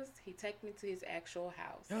he do? He take me to his actual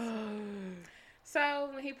house.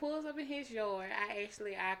 So when he pulls up in his yard, I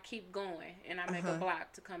keep going, and I make a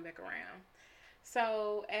block to come back around.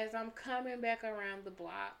 So as I'm coming back around the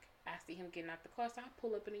block, I see him getting out the car, so I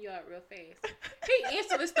pull up in the yard real fast. He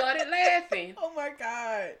instantly started laughing. Oh, my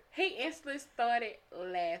God. He instantly started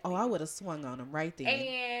laughing. Oh, I would have swung on him right there.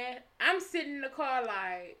 And I'm sitting in the car,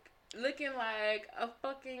 like, looking like a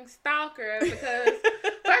fucking stalker, because,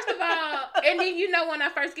 first of all, and then, you know, when I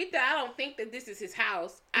first get there, I don't think that this is his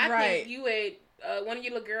house. I think you at one of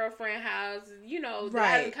your little girlfriend houses, you know, that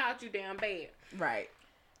hasn't caught you down bad. Right.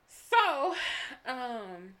 So,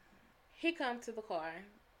 he comes to the car.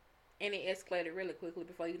 And it escalated really quickly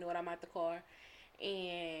before you knew it. I'm at the car.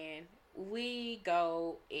 And we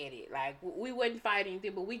go at it. Like, we wasn't fighting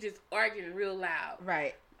anything, but we just arguing real loud.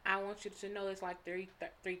 Right. I want you to know it's like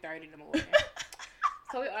 3:30 in the morning.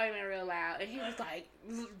 So we arguing real loud. And he was like,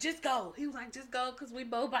 just go. He was like, just go, because we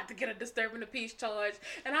both about to get a disturbing the peace charge.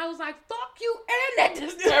 And I was like, fuck you and that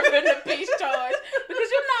disturbing the peace charge. Because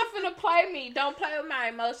you're not finna play me. Don't play with my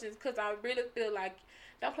emotions, because I really feel like,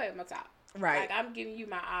 don't play with my top. Right. Like, I'm giving you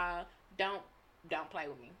my all. Don't play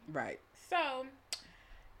with me. Right. So,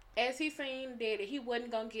 as he seen that he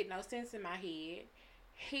wasn't going to get no sense in my head,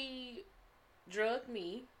 he drugged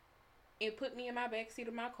me and put me in my backseat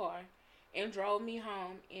of my car and drove me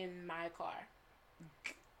home in my car.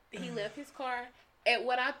 He left his car at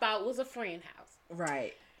what I thought was a friend house.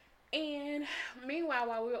 Right. And meanwhile,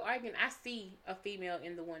 while we were arguing, I see a female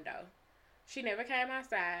in the window. She never came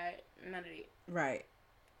outside. None of it. Right.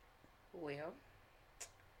 Well,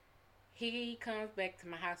 he comes back to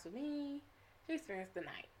my house with me. He spends the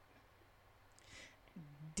night.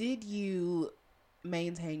 Did you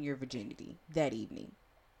maintain your virginity that evening?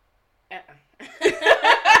 Because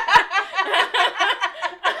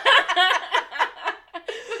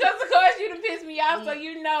of course you done pissed me off, so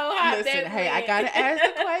you know how. Listen, that hey, went. I gotta ask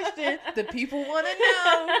the question. The people want to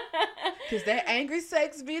know, because that angry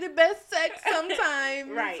sex be the best sex sometimes.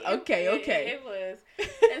 Right. Okay. It was.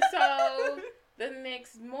 And so the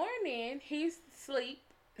next morning, he's asleep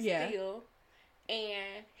still,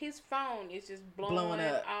 and his phone is just blowing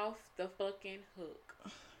off the fucking hook.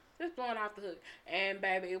 Just blowing off the hook. And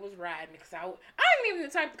baby, it was riding, because I ain't even the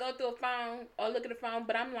type to go through a phone or look at the phone,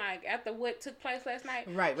 but I'm like, after what took place last night,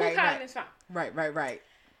 right. his phone? Right.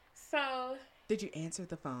 So did you answer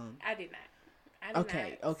the phone? I did not.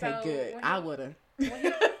 Okay, so good. I would have.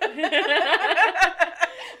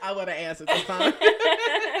 I would have answered the phone.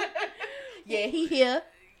 Yeah, he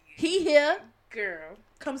here. Girl.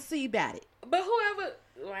 Come see about it. But whoever,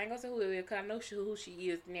 well, I ain't gonna say whoever, because I know who she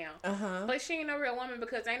is now. But she ain't no real woman,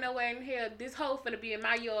 because ain't no way in hell this hoe finna be in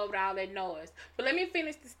my yard with all that noise. But let me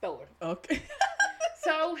finish the story. Okay.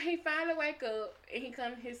 So he finally wake up, and he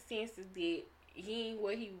come to his senses that he ain't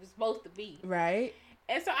where he was supposed to be. Right.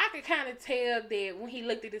 And so I could kind of tell that when he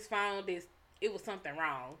looked at his phone, that it was something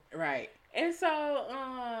wrong. Right. And so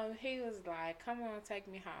he was like, come on, take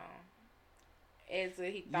me home. As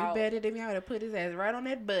he thought. You better than me. I would have put his ass right on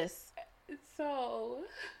that bus. So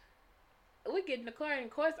we get in the car, and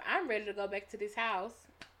of course I'm ready to go back to this house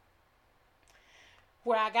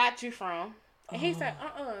where I got you from. And he said,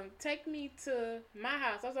 take me to my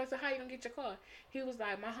house. I was like, so how you gonna get your car? He was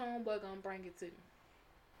like, my homeboy gonna bring it to me.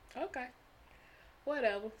 Okay.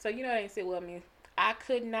 Whatever. So you know they ain't sit with me. I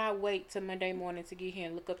could not wait till Monday morning to get here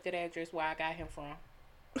and look up that address where I got him from.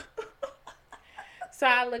 So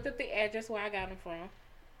I looked up the address where I got him from,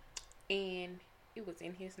 and it was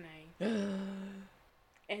in his name.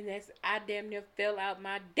 And I damn near fell out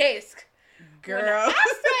my desk Girl. I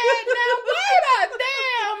said, now wait a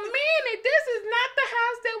damn minute. This is not the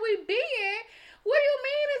house that we be in. What do you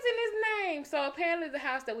mean it's in his name? So apparently the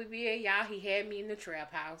house that we be in, y'all, he had me in the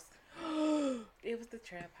trap house. It was the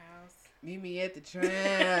trap house. Meet me at the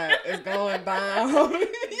trap. It's going down.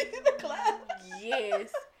 The club.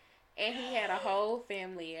 Yes. And he had a whole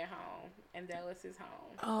family at home. And that was his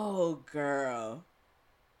home. Oh, girl.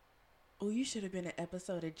 Oh, you should have been an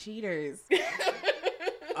episode of Cheaters.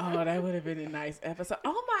 Oh, that would have been a nice episode.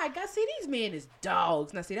 Oh, my God. See, these men is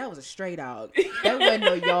dogs. Now, see, that was a stray dog. That wasn't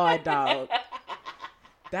no yard dog.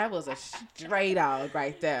 That was a stray dog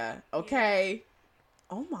right there. Okay? Yeah.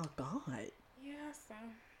 Oh, my God. Yeah, so.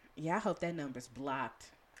 Yeah, I hope that number's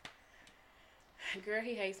blocked. Girl,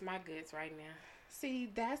 he hates my guts right now. See,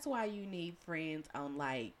 that's why you need friends on,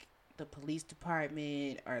 like, the police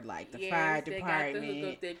department or, like, the fire department. Got the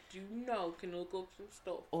hookup that can hook up some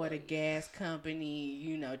stuff. Or the gas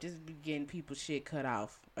company, just be getting people's shit cut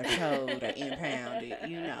off or towed or impounded,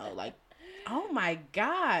 like, oh, my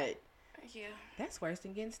God. Yeah. That's worse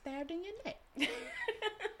than getting stabbed in your neck.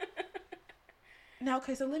 Now,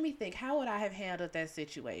 okay, so let me think. How would I have handled that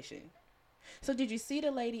situation? So did you see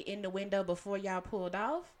the lady in the window before y'all pulled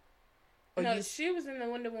off? Or no, she was in the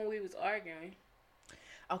window when we was arguing.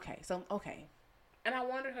 Okay. And I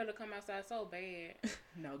wanted her to come outside so bad.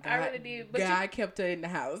 No, God, I really did. But God kept her in the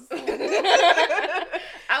house. I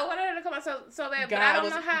wanted her to come outside so bad, but I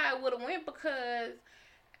don't know how it would have went because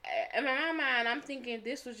in my mind, I'm thinking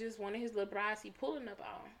this was just one of his little brides he pulling up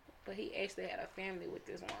on. But he actually had a family with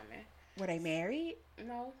this woman. Were they married?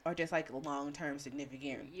 No. Or just like a long-term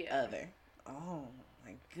significant other? Oh,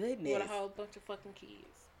 my goodness. With a whole bunch of fucking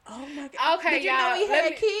kids. Oh, my God. Okay, did you know he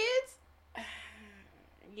had kids?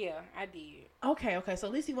 Yeah, I did. Okay. So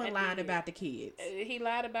at least he wasn't lying about the kids. He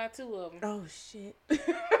lied about 2 of them. Oh, shit. Shit.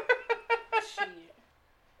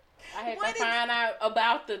 I had to find out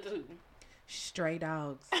about the 2. Stray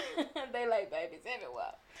dogs. They like babies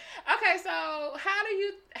everywhere. Okay, so how do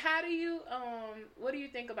you what do you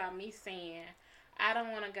think about me saying I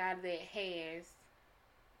don't want a guy that has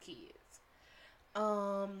kids?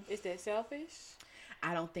 Is that selfish?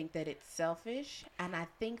 I don't think that it's selfish, and I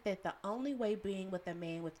think that the only way being with a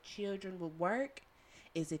man with children would work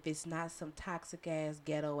is if it's not some toxic ass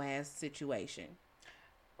ghetto ass situation.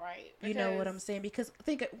 Right. You know what I'm saying? Because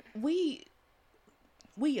think we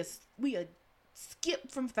are skip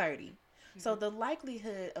from 30. Mm-hmm. So the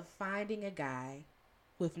likelihood of finding a guy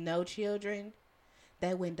with no children,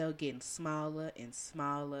 that window getting smaller and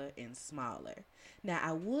smaller and smaller. Now,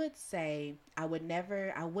 I would say I wouldn't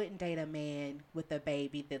date a man with a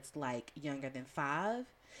baby that's like younger than 5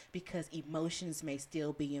 because emotions may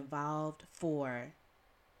still be involved for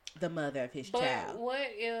the mother of his child. What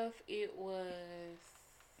if it was...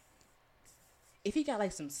 If he got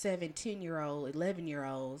like some 7, 10-year-old,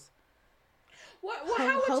 11-year-olds...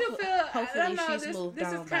 how would you feel? Hopefully I don't know, she's moved on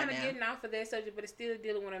by now. This is kind of getting off of that subject, but it's still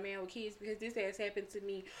dealing with a man with kids because this has happened to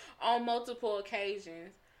me on multiple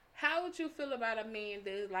occasions. How would you feel about a man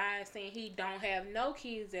that lies saying he don't have no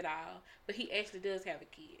kids at all, but he actually does have a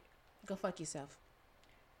kid? Go fuck yourself.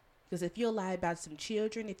 Because if you'll lie about some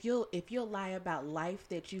children, if you'll lie about life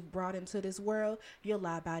that you've brought into this world, you'll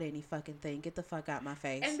lie about any fucking thing. Get the fuck out my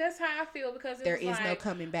face. And that's how I feel because there is no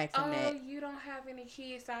coming back from that. Oh, you don't have any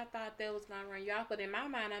kids, so I thought that was gonna run you off. But in my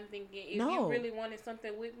mind, I'm thinking if you really wanted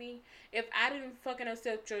something with me, if I didn't fucking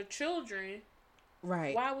accept your children,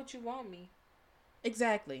 right? Why would you want me?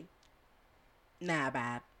 Exactly. Nah,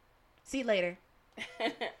 Bob. See you later.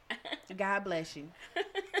 God bless you.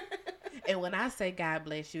 And when I say God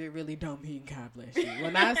bless you, it really don't mean God bless you.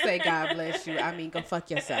 When I say God bless you, I mean go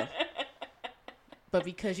fuck yourself. But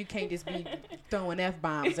because you can't just be throwing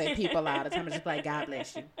F-bombs at people all the time, it's just like, God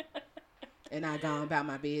bless you. And I go on about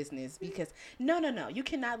my business. Because, no. You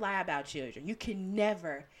cannot lie about children. You can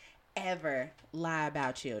never, ever lie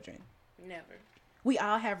about children. Never. We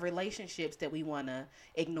all have relationships that we want to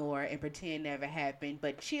ignore and pretend never happened.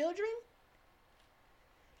 But children?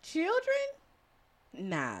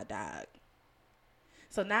 Nah, dog.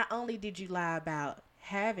 So not only did you lie about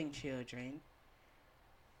having children,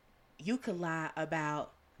 you could lie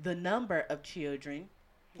about the number of children.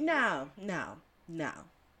 No.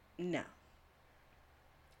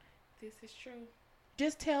 This is true.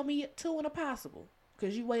 Just tell me 2 and a possible.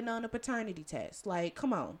 Because you waiting on a paternity test. Like,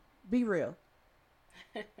 come on. Be real.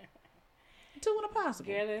 2 and a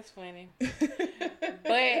possible. Girl, that's funny.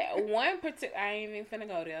 But one particular, I ain't even finna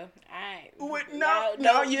go there.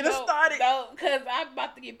 No, you done started. No, because I'm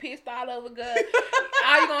about to get pissed all over, girl.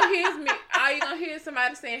 All all you gonna hear is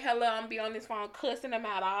somebody saying hello. I'm gonna be on this phone cussing them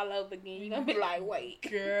out all over again. You're gonna be like, wait.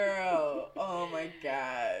 Girl. Oh my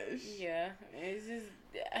gosh. Yeah. It's just,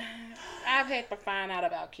 I've had to find out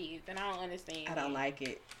about kids and I don't understand. I don't like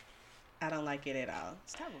it. I don't like it at all.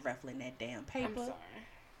 Stop ruffling that damn paper. I'm sorry.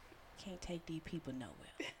 Can't take these people nowhere.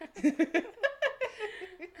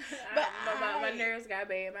 But my nerves got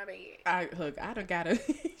bad. My bad. I done got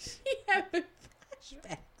she having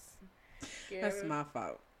flashbacks. Yeah. That's my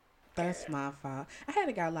fault. That's my fault. I had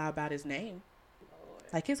a guy lie about his name. Lord.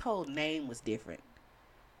 Like his whole name was different.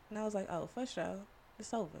 And I was like, oh, for sure.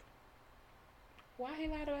 It's over. Why he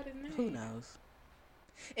lied about his name? Who knows?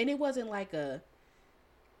 And it wasn't like a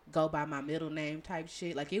go by my middle name type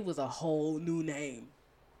shit. Like it was a whole new name.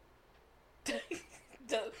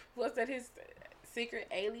 Was that his secret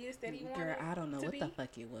alias that he wanted? Girl, I don't know what the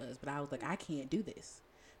fuck it was, but I was like, I can't do this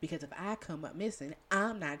because if I come up missing,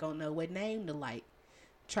 I'm not gonna know what name to like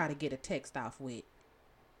try to get a text off with.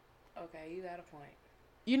 Okay, you got a point.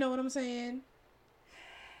 You know what I'm saying?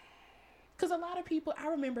 Because a lot of people, I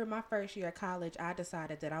remember my first year of college, I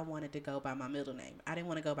decided that I wanted to go by my middle name. I didn't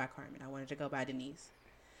want to go by Carmen. I wanted to go by Denise.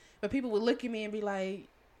 But people would look at me and be like,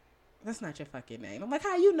 that's not your fucking name. I'm like,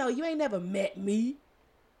 how you know? You ain't never met me.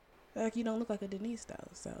 They're like, you don't look like a Denise, though.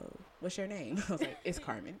 So, what's your name? I was like, it's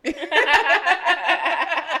Carmen. I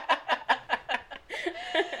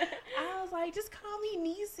was like, just call me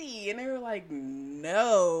Niecy. And they were like,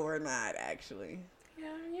 no, we're not, actually. Yeah,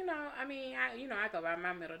 I go by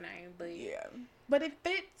my middle name, but yeah, but it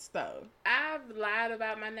fits though. I've lied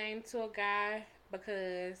about my name to a guy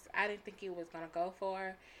because I didn't think he was gonna go for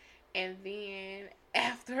it. And then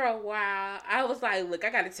after a while, I was like, look, I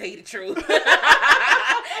gotta tell you the truth. And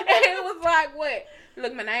it was like, what?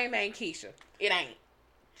 Look, my name ain't Keisha. It ain't.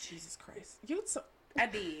 Jesus Christ. I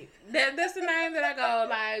did. That's the name that I go,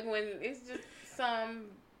 like, when it's just some...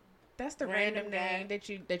 That's the random name that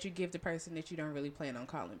you give the person that you don't really plan on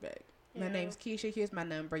calling back. My name's Keisha. Here's my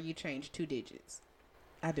number. You change 2 digits.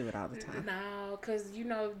 I do it all the time. No, because,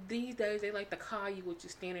 these days they like to call you with you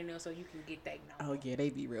standing there so you can get that number. Oh, yeah. They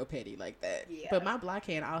be real petty like that. Yeah. But my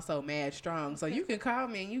blockhand also mad strong. So you can call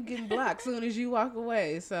me and you getting blocked soon as you walk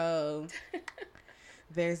away. So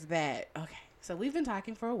there's that. Okay. So we've been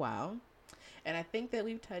talking for a while. And I think that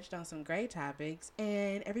we've touched on some great topics.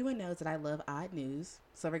 And everyone knows that I love odd news.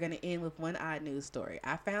 So we're going to end with one odd news story.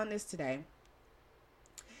 I found this today.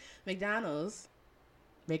 McDonald's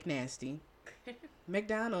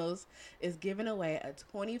is giving away a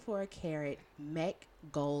 24-karat Mec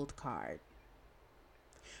Gold card.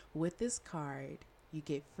 With this card, you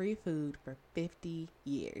get free food for 50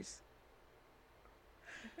 years.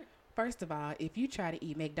 First of all, if you try to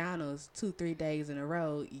eat McDonald's 2-3 days in a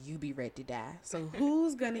row, you be ready to die. So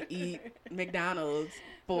who's going to eat McDonald's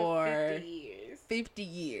for 50 years? 50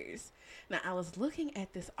 years. Now, I was looking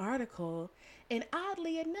at this article, and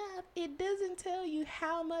oddly enough, it doesn't tell you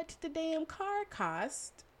how much the damn card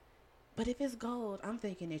cost. But if it's gold, I'm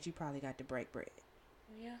thinking that you probably got to break bread.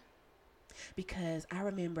 Yeah. Because I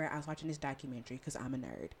remember I was watching this documentary because I'm a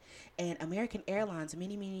nerd. And American Airlines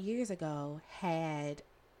many, many years ago had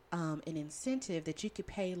an incentive that you could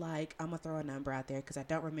pay, like, I'm going to throw a number out there because I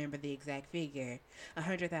don't remember the exact figure,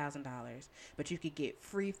 $100,000. But you could get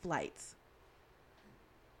free flights.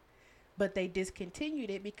 But they discontinued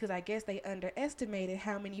it because I guess they underestimated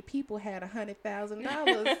how many people had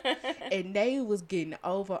 $100,000 and they was getting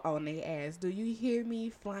over on their ass. Do you hear me?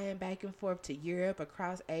 Flying back and forth to Europe,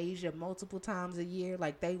 across Asia multiple times a year.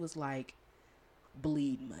 Like, they was like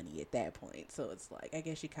bleed money at that point. So it's like, I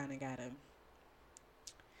guess you kind of gotta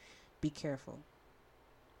be careful.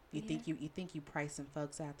 You think you pricing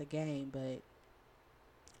folks out the game, but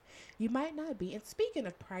you might not be. And speaking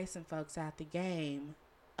of pricing folks out the game,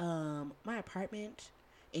 my apartment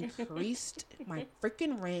increased my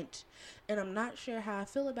freaking rent, and I'm not sure how I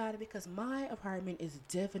feel about it because my apartment is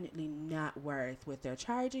definitely not worth what they're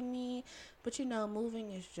charging me. But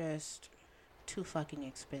moving is just too fucking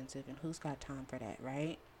expensive, and who's got time for that,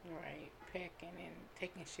 right? Right. Packing and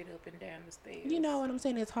taking shit up and down the stairs. You know what I'm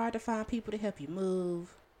saying? It's hard to find people to help you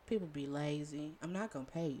move. People be lazy. I'm not gonna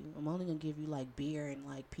pay you. I'm only gonna give you like beer and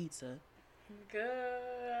like pizza. Good.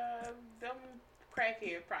 Them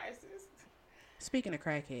crackhead prices. Speaking of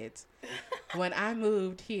crackheads, when I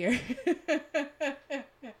moved here,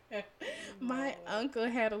 my uncle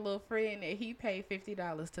had a little friend that he paid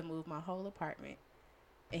 $50 to move my whole apartment,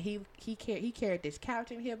 and he carried this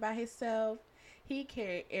couch in here by himself. He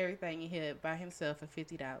carried everything in here by himself for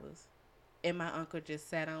 $50, and my uncle just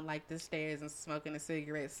sat on like the stairs and smoking a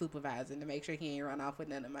cigarette, supervising to make sure he ain't run off with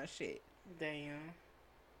none of my shit. Damn.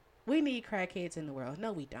 We need crackheads in the world.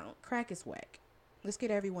 No, we don't. Crack is whack. Let's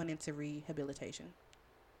get everyone into rehabilitation.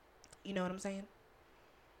 You know what I'm saying?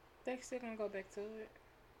 They still gonna go back to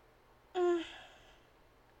it.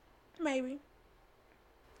 Maybe.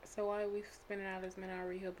 So why are we spending all this money on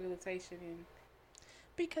rehabilitation? And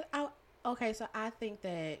Because I think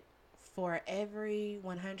that for every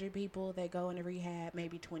 100 people that go into rehab,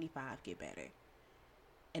 maybe 25 get better.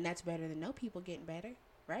 And that's better than no people getting better,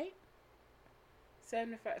 right?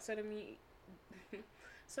 75. So to me,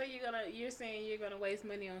 so you're saying you're gonna waste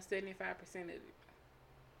money on 75% of it.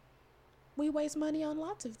 We waste money on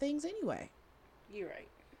lots of things anyway. You're right.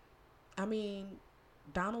 I mean,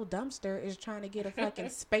 Donald Dumpster is trying to get a fucking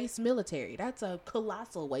space military. That's a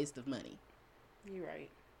colossal waste of money. You're right.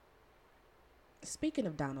 Speaking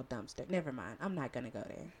of Donald Dumpster, never mind. I'm not going to go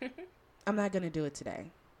there. I'm not going to do it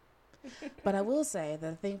today. But I will say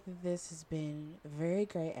that I think that this has been a very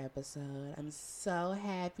great episode. I'm so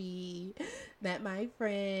happy that my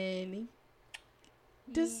friend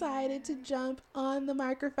decided to jump on the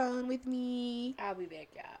microphone with me. I'll be back,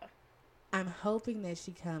 y'all. I'm hoping that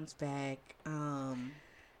she comes back.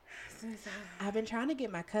 I've been trying to get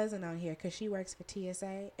my cousin on here because she works for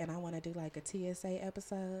TSA, and I want to do like a TSA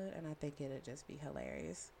episode, and I think it'll just be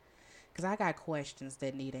hilarious because I got questions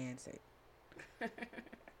that need answered.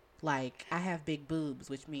 Like, I have big boobs,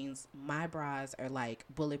 which means my bras are like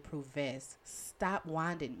bulletproof vests. Stop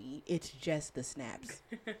winding me. It's just the snaps.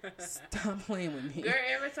 Stop playing with me. Girl,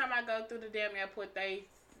 every time I go through the damn airport, they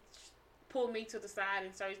pull me to the side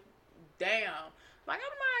and search down. Like,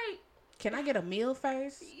 I'm like, can I get a meal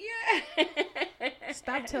first? yeah.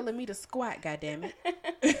 Stop telling me to squat, goddammit.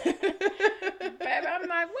 Baby, I'm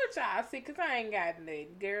like, what y'all see? Because I ain't got nothing,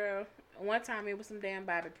 girl. One time it was some damn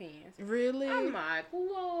bobby pins. Really? I'm like,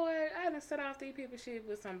 Lord, I done set off these people shit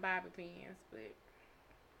with some bobby pins, but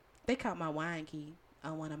they caught my wine key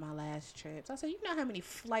on one of my last trips. I said, you know how many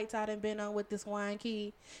flights I done been on with this wine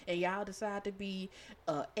key, and y'all decide to be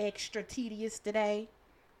extra tedious today?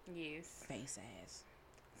 yes, Face ass.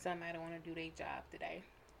 somebody want to do their job today.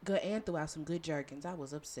 Good, and threw out some good jerkins. I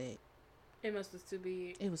was upset. It must was too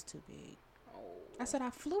big. It was too big. Oh, I said, I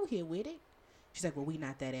flew here with it. She's like, well, we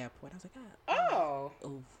not that airport. I was like, oh.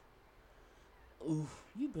 Oof.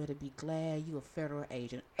 You better be glad you a federal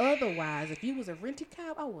agent. Otherwise, if you was a rented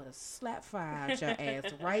cop, I would have slapped fire out your ass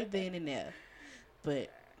right then and there. But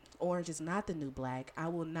orange is not the new black. I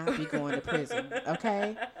will not be going to prison,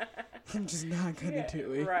 okay? I'm just not going to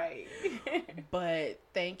do it. Right. But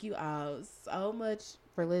thank you all so much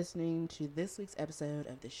for listening to this week's episode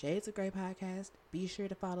of the Shades of Grey podcast. Be sure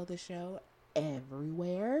to follow the show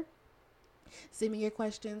everywhere. Send me your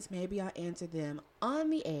questions. Maybe I'll answer them on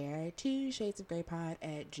the air to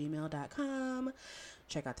shadesofgraypod@gmail.com.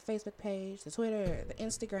 Check out the Facebook page, the Twitter, the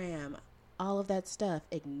Instagram, all of that stuff.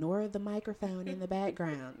 Ignore the microphone in the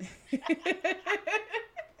background.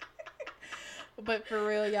 But for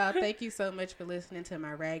real, y'all, thank you so much for listening to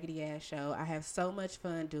my raggedy ass show. I have so much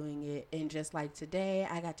fun doing it. And just like today,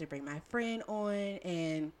 I got to bring my friend on,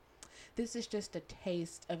 and this is just a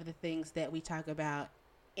taste of the things that we talk about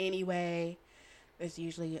anyway. There's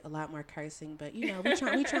usually a lot more cursing, but you know, we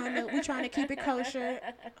trying to keep it kosher.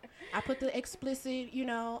 I put the explicit, you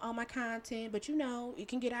know, on my content, but you know, it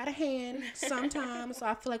can get out of hand sometimes. So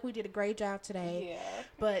I feel like we did a great job today. Yeah.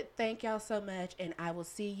 But thank y'all so much, and I will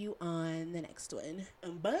see you on the next one.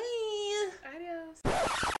 Bye. Adios.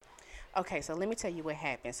 Okay, so let me tell you what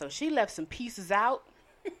happened. So she left some pieces out.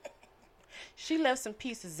 She left some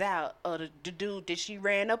pieces out of the dude that she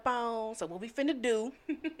ran up on. So what we finna do,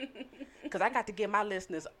 because I got to give my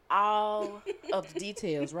listeners all of the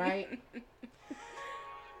details, right?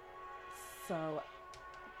 So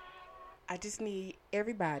I just need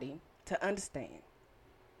everybody to understand.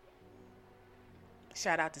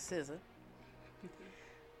 Shout out to SZA.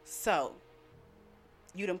 So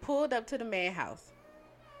you done pulled up to the man house,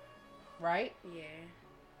 right? Yeah.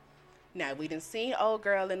 Now we done seen old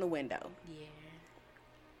girl in the window. Yeah.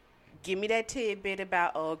 Give me that tidbit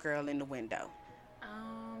about old girl in the window.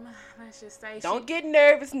 Let's just say Don't get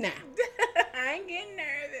nervous now. I ain't getting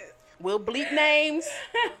nervous. We'll bleep names.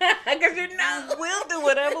 Because you know. We'll do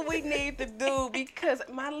whatever we need to do because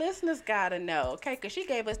my listeners gotta know, okay? Because she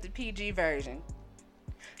gave us the PG version.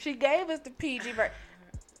 She gave us the PG version.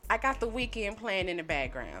 I got The Weeknd playing in the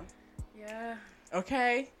background. Yeah.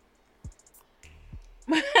 Okay?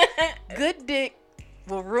 Good dick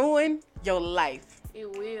will ruin your life.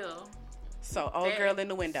 It will. So, old girl in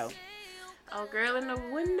the window. Old girl in the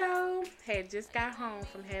window had just got home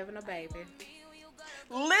from having a baby.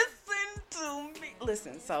 Listen to me.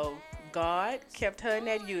 Listen, so God kept her in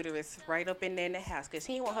that uterus right up in there in the house because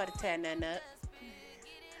he didn't want her to tear nothing up.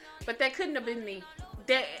 But that couldn't have been me.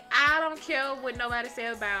 that I don't care what nobody say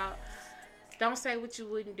about. Don't say what you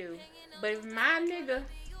wouldn't do. But if my nigga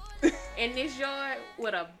in this yard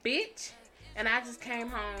with a bitch, and I just came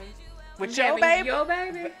home with your baby,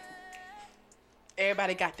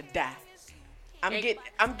 everybody got to die. I'm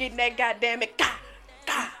getting that goddamn it.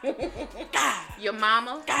 Your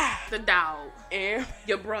mama, the dog,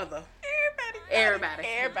 your brother.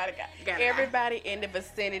 Everybody in the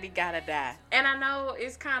vicinity gotta die. And I know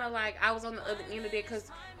it's kind of like I was on the other end of it because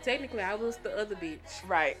technically I was the other bitch.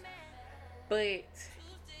 Right. But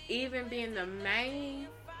even being the main,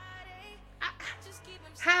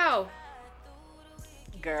 how?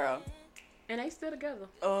 Girl. And they still together.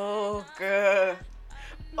 Oh, girl.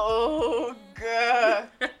 Oh, girl.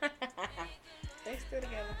 They still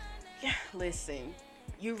together. Yeah, listen.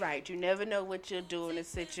 You're right. You never know what you'll do in a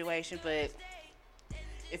situation, but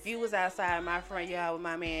if you was outside my front yard with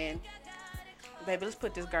my man, baby, let's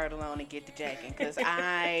put this girdle on and get the jacket, because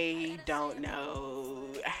I don't know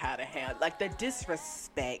how to handle, like, the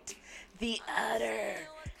disrespect, the utter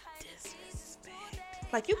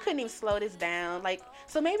disrespect. Like, you couldn't even slow this down. Like,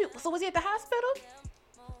 so was he at the hospital?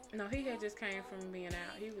 No, he had just came from being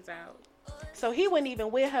out. He was out. So he wasn't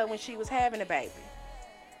even with her when she was having a baby.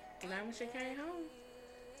 Not when she came home.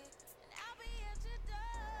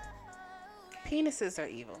 Penises are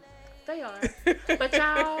evil. They are. But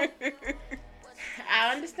y'all,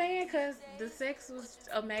 I understand because the sex was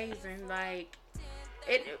amazing. Like,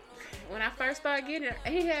 when I first started getting it,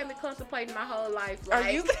 he had me contemplating my whole life. Like,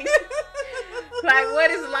 are you? Like, what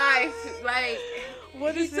is life? Like,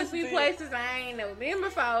 what he took me places I ain't never been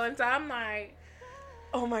before. And so I'm like,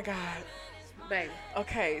 oh my God. Baby.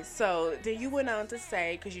 Okay, so then you went on to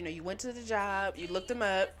say, because you went to the job, you looked him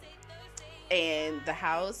up, and the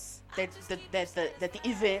house that the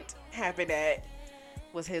event happened at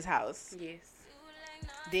was his house. Yes.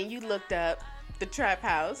 Then you looked up the trap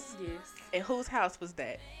house. Yes. And whose house was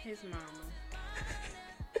that? His mama.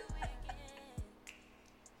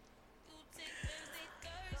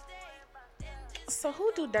 So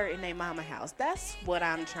who do dirt in their mama house? That's what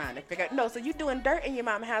I'm trying to figure out. No, so you doing dirt in your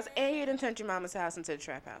mama house and you done turned your mama's house into a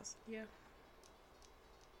trap house. Yeah.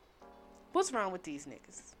 What's wrong with these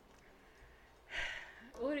niggas?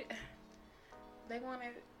 They want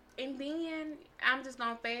to, and then I'm just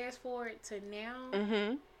gonna fast forward to now.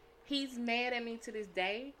 Mm-hmm. He's mad at me to this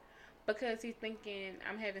day because he's thinking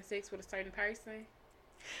I'm having sex with a certain person.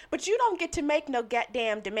 But you don't get to make no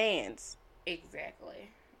goddamn demands.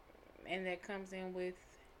 Exactly. And that comes in with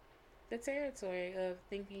the territory of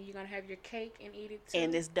thinking you're gonna have your cake and eat it too.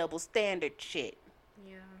 And this double standard shit.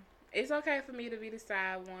 Yeah. It's okay for me to be the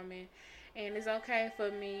side woman. And it's okay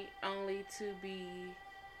for me only to be...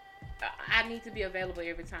 I need to be available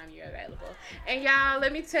every time you're available. And y'all,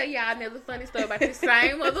 let me tell y'all another funny story about this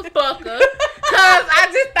same motherfucker. Because I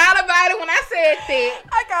just thought about it when I said that.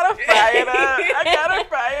 I gotta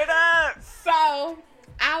fire it up. So,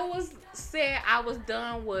 I was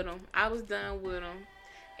done with him.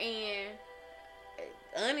 And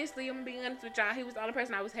honestly, I'm gonna be honest with y'all, he was the only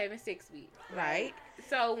person I was having sex with. Right.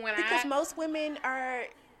 So, because most women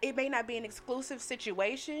it may not be an exclusive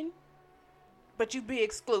situation, but you be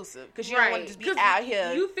exclusive because you don't want to just be out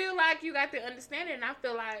here. You feel like you got the understanding, and I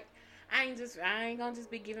feel like I ain't gonna just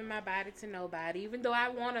be giving my body to nobody. Even though I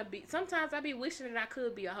want to be, sometimes I be wishing that I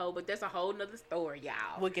could be a hoe, but that's a whole nother story,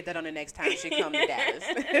 y'all. We'll get that on the next time she come to Dallas.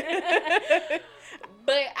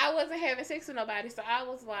 But I wasn't having sex with nobody, so I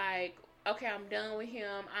was like, okay, I'm done with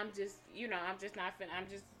him. I'm just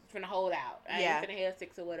finna hold out. I ain't finna have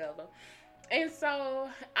sex or whatever. And so,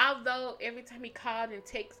 although every time he called and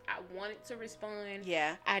texted, I wanted to respond.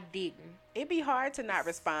 Yeah. I didn't. It'd be hard to not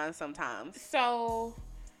respond sometimes. So,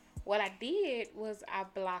 what I did was I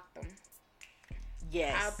blocked him.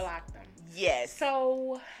 Yes. I blocked him. Yes.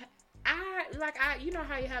 So, you know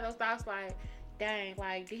how you have those thoughts like, dang,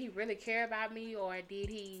 like, did he really care about me? Or did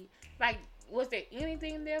he, like, was there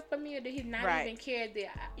anything there for me? Or did he not even care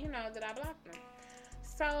that, that I blocked him?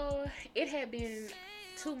 So, it had been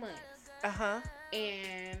 2 months. Uh-huh.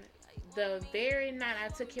 And the very night I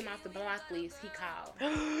took him off the block list, he called.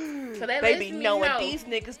 So that they be knowing these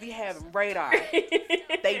niggas be having radar.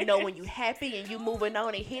 They know when you happy and you moving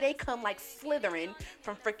on, and here they come like slithering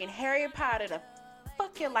from freaking Harry Potter to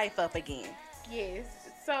fuck your life up again. Yes.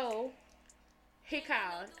 So he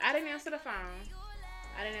called. I didn't answer the phone.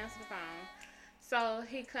 So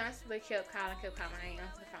he constantly kept calling. I didn't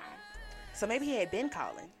answer the phone. So maybe he had been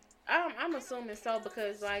calling. I'm assuming so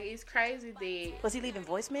because, like, it's crazy that... Was he leaving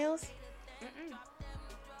voicemails? Mm-mm.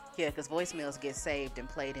 Yeah, because voicemails get saved and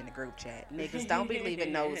played in the group chat. Niggas, don't be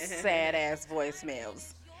leaving no sad-ass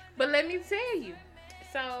voicemails. But let me tell you.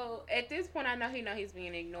 So at this point, I know he's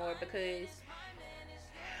being ignored because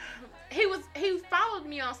he followed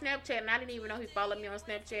me on Snapchat, and I didn't even know he followed me on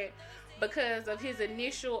Snapchat because of his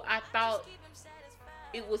initial. I thought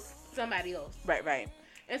it was somebody else. Right.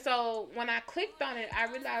 And so when I clicked on it, I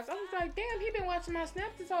realized, I was like, damn, he been watching my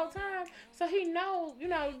Snap this whole time. So he know,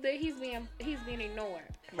 that he's being ignored.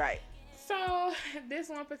 Right. So this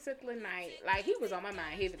one particular night, like, he was on my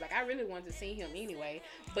mind heavy. Like, I really wanted to see him anyway,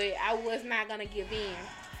 but I was not gonna give in.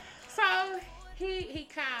 So he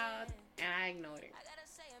called and I ignored it.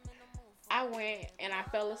 I went and I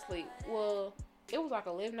fell asleep. Well, it was like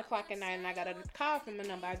 11 o'clock at night, and I got a call from a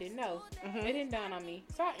number I didn't know. Mm-hmm. It didn't dawn on me,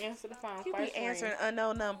 so I answered the phone. You be answering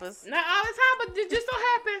unknown numbers. Not all the time, but it just so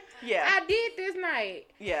happened. Yeah. I did this night.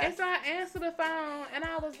 Yeah. And so I answered the phone, and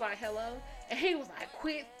I was like, hello? And he was like,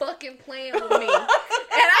 quit fucking playing with me. And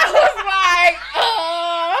I was like,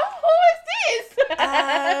 who is this?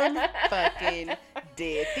 I'm fucking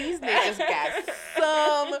dead. These niggas got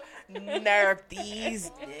some nerve.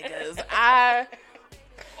 These niggas.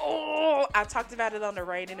 I talked about it on the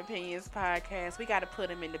Rating Opinions podcast. We got to put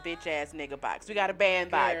him in the bitch ass nigga box. We got a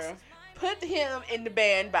band box. Put him in the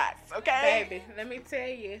band box, okay? Baby, let me tell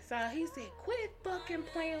you. So he said, quit fucking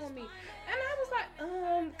playing with me. And I was like,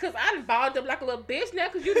 because I done balled up like a little bitch now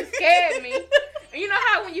because you just scared me. And you know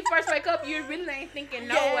how when you first wake up, you really ain't thinking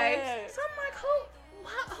no way. So I'm like, who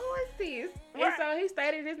is this? Right. And so he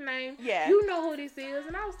stated his name. Yeah. You know who this is.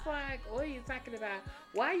 And I was like, what are you talking about?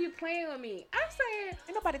 Why are you playing with me? I said,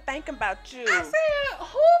 ain't nobody thinking about you. I said,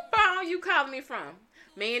 who phone you calling me from?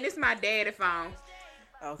 Man, this my daddy phone.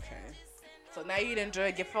 Okay. So now you done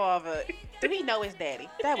drug your father. Do he know his daddy?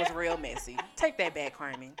 That was real messy. Take that back,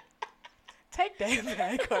 Carmen. Take that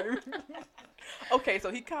back, Carmen. Okay,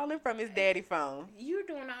 so he calling from his daddy phone. You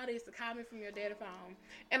doing all this to call me from your daddy phone.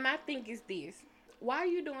 And my thing is this. Why are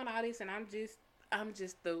you doing all this and I'm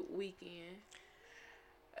just the weekend?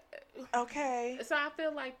 Okay. So I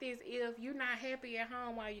feel like this, if you're not happy at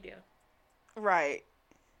home, why you there? Right.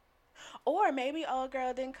 Or maybe old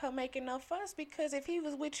girl didn't come making no fuss because if he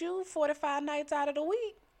was with you 4 to 5 nights out of the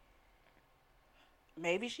week,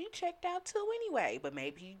 maybe she checked out too anyway. But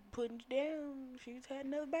maybe he putting you down. She's had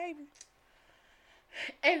another baby.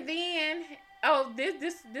 And then,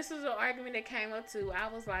 this is an argument that came up too. I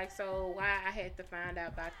was like, so why I had to find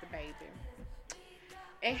out about the baby?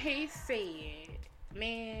 And he said,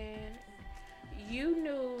 man, you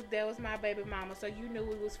knew that was my baby mama, so you knew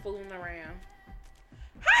we was fooling around.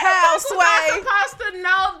 How was I supposed to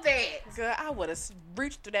know that? Girl, I would have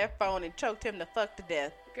reached through that phone and choked him the fuck to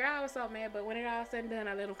death. Girl, I was so mad, but when it all said and done,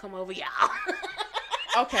 I let him come over, y'all.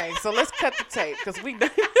 Okay, so let's cut the tape, because we...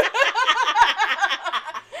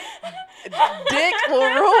 Dick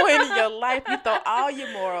will ruin your life. You throw all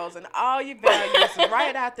your morals and all your values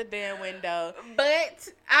right out the damn window. But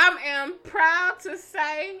I am proud to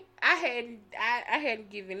say I hadn't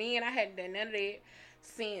given in. I hadn't done none of that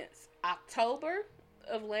since October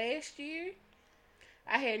of last year.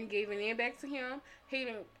 I hadn't given in back to him. He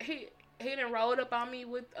done rolled up on me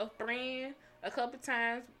with a friend a couple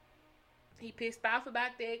times. He pissed off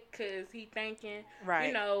about that because he thinking,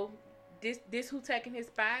 right. This who taking his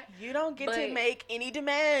spot. You don't get to make any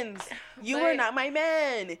demands. You are not my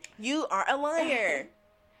man. You are a liar.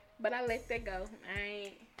 But I let that go.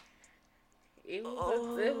 It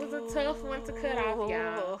was a tough one to cut off,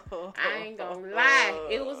 y'all. I ain't gonna lie.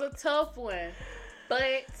 It was a tough one.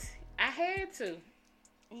 But I had to.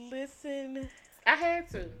 Listen. I had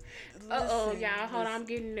to. Uh-oh, y'all. Hold on. I'm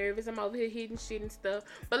getting nervous. I'm over here hitting shit and stuff.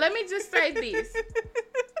 But let me just say this.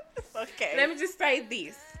 Okay. Let me just say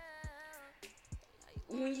this.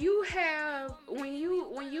 When you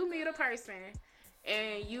meet a person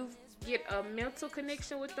and you get a mental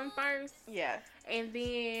connection with them first, yeah, and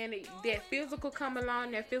then that physical come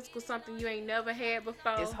along, that physical something you ain't never had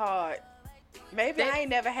before. It's hard. Maybe I ain't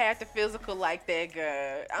never had the physical like that,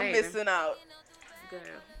 girl. I'm missing out. Girl,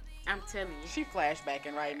 I'm telling you. She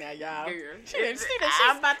flashbacking right now, y'all. Girl. She's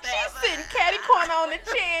sitting catty corner on the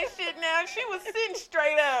chair and shit now. She was sitting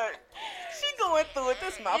straight up. She going through it.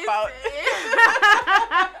 This is my fault.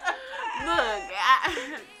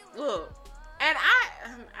 Look. And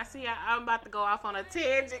I see I'm about to go off on a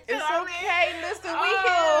tangent. It's okay. Listen, we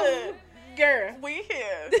here. Girl. We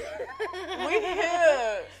here. We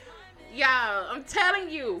here. Y'all, I'm telling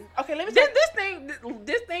you. Okay, let me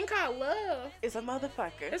this thing called love. It's a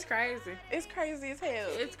motherfucker. It's crazy. It's crazy as hell.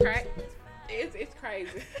 It's crazy. It's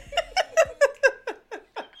crazy.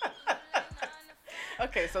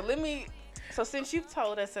 Okay, so since you've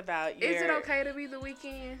told us about your... Is it okay to be the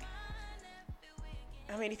weekend?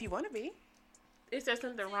 I mean, if you want to be. Is there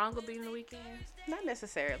something wrong with being the weekend? Not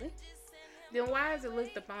necessarily. then why is it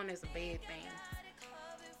looked upon as a bad thing?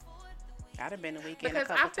 I'd have been a weekend Because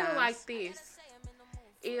a couple I feel times. like this.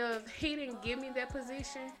 If he didn't give me that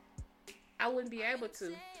position, I wouldn't be able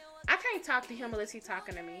to. I can't talk to him unless he's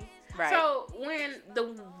talking to me. Right. So when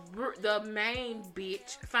the main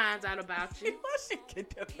bitch finds out about you, Why she get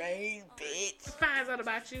the main bitch? finds out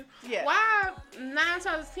about you, Yeah. why 9 times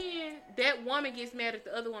out of 10 that woman gets mad at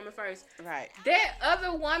the other woman first? Right. That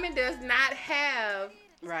other woman does not have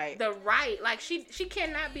Right. the right. Like she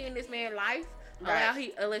cannot be in this man's life.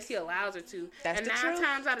 Right. Unless he allows her to. That's and the 9 truth.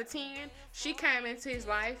 times out of 10, she came into his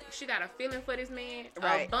life. She got a feeling for this man,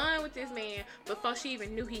 Right. a bond with this man before she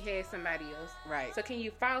even knew he had somebody else. Right. So can you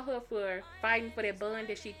fault her for fighting for that bond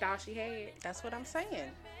that she thought she had? That's what I'm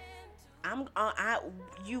saying.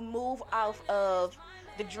 You move off of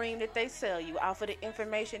the dream that they sell you, off of the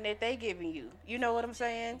information that they giving you. You know what I'm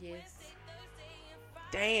saying? Yes.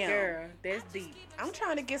 Damn. Girl, that's deep. I'm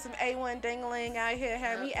trying to get some A1 dingling out here,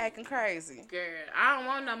 have me acting crazy. Girl, I don't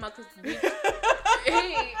want no more cause bitch.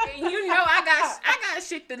 You know I got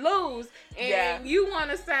shit to lose, and Yeah. you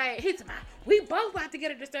want to say it's my. We both about to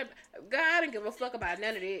get a disturb. God, I didn't give a fuck about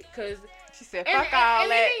none of that, cause. She said, And, fuck all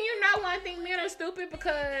and that. then you know one thing, men are stupid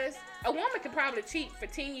because a woman can probably cheat for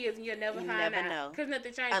 10 years and you'll never You find never out know. because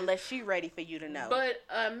nothing changes. Unless she ready for you to know. But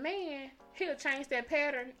a man, he'll change that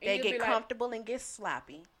pattern. And They you'll get be like, comfortable and get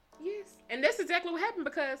sloppy. yes, and that's exactly what happened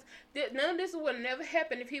because none of this would have never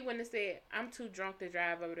happened if he wouldn't have said, "I'm too drunk to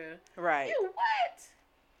drive over there." Right. You what?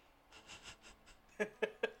 You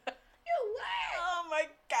what? Oh my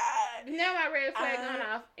God. Now my red flag gone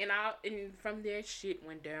off, and from there shit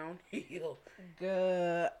went downhill.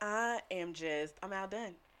 Good. I'm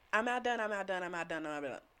outdone. I'm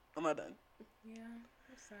outdone. Yeah.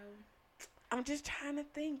 So I'm just trying to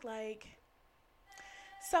think,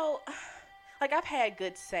 so, I've had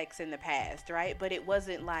good sex in the past, right? But it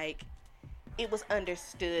wasn't like, it was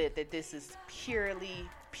understood that this is purely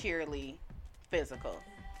physical.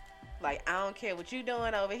 Like, I don't care what you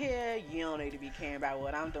doing over here. You don't need to be caring about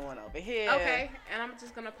what I'm doing over here. okay, and I'm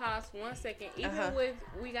just gonna pause 1 second. Even with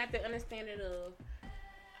we got the understanding of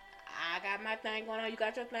I got my thing going on, you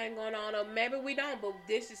got your thing going on, or maybe we don't, but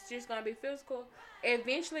this is just gonna be physical.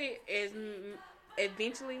 Eventually, you're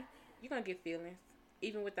gonna get feelings,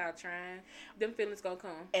 even without trying. Them feelings gonna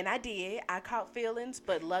come. And I did. I caught feelings,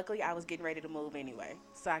 but luckily I was getting ready to move anyway,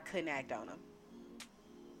 so I couldn't act on them.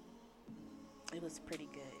 It was pretty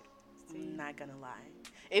good. I'm not gonna lie.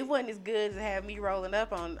 It wasn't as good as have me rolling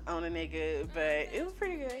up on a nigga, but it was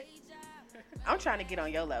pretty good. I'm trying to get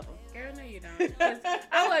on your level. Girl, no, you don't. 'Cause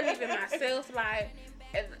I wasn't even myself. Like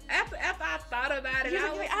after I thought about it,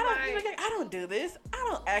 I don't do this. I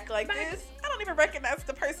don't act like this. I don't even recognize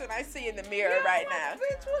the person I see in the mirror right now.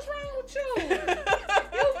 Bitch, what's wrong with you?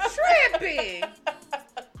 You tripping?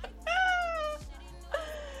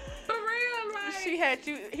 For real, like.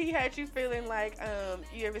 He had you feeling like,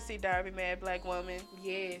 you ever see Darby Mad Black Woman?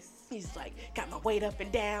 Yes. He's like, got my weight up and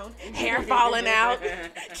down, hair falling out,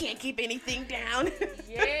 can't keep anything down.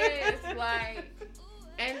 Yes, like,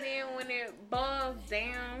 and then when it boils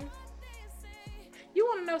down, you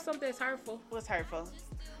want to know something that's hurtful. What's hurtful?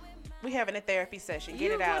 We having a therapy session.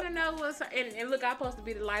 Get it out. You want to know what's, and look, I'm supposed to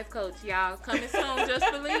be the life coach, y'all. Coming soon, just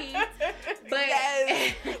believe. But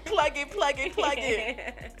yes, plug it.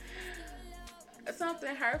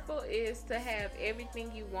 Something hurtful is to have everything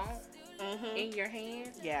you want in your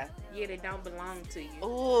hands. Yeah. Yet it don't belong to you.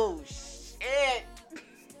 Oh shit.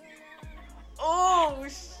 Oh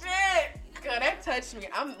shit. God, that touched me.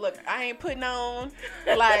 I ain't putting on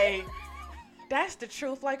like that's the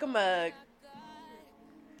truth like a mug.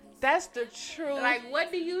 That's the truth. Like,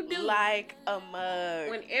 what do you do? Like a mug.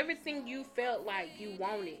 When everything you felt like you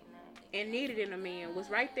wanted and needed in a man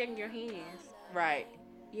was right there in your hands. Right.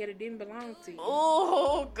 Yet it didn't belong to you.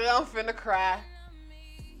 Oh, girl, I'm finna cry.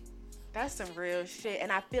 That's some real shit.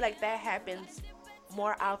 And I feel like that happens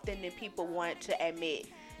more often than people want to admit.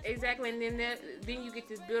 Exactly. And then you get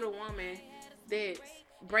this bitter woman that's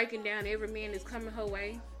breaking down every man that's coming her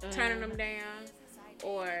way, turning them down,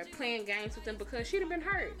 or playing games with them because she'd have been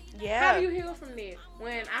hurt. Yeah. How do you heal from this?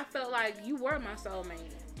 When I felt like you were my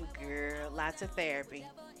soulmate. Girl, lots of therapy.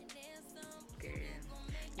 Girl.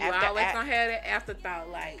 You always gonna have that afterthought,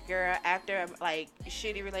 like, girl, after like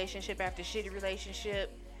shitty relationship after shitty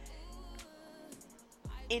relationship,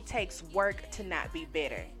 it takes work to not be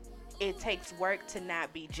bitter. It takes work to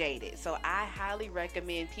not be jaded. So I highly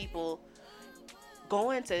recommend people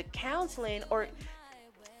going to counseling, or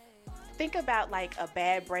think about like a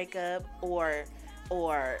bad breakup or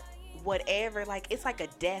whatever, like it's like a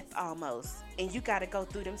death almost, and you got to go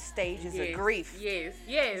through them stages of grief. Yes.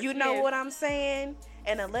 You know what I'm saying?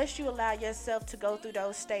 And unless you allow yourself to go through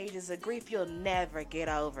those stages of grief, you'll never get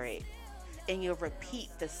over it. And you'll repeat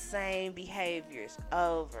the same behaviors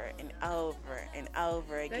over and over and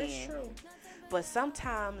over again. That's true. But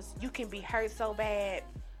sometimes you can be hurt so bad,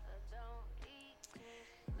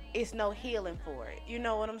 it's no healing for it. You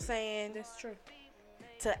know what I'm saying? That's true.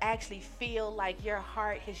 To actually feel like your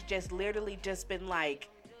heart has just literally just been like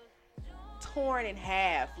torn in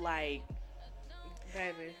half, like,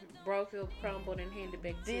 baby, broke up, crumbled, and handed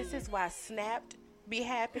back to you. This is why snapped be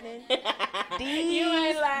happening. You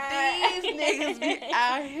ain't lying. These niggas be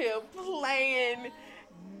out here playing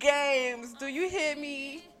games. Do you hear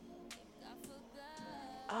me?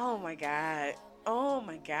 Oh my God.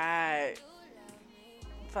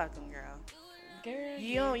 Fuck them, girl. Girl,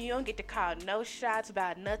 You don't get to call no shots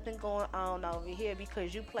about nothing going on over here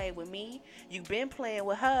because you played with me. You been playing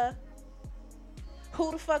with her.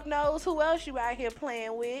 Who the fuck knows who else you out here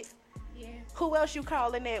playing with? Yeah. Who else you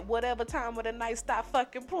calling at whatever time of the night? Stop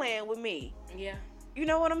fucking playing with me. Yeah. You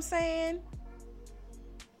know what I'm saying?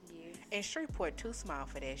 Yes. And Shreveport too small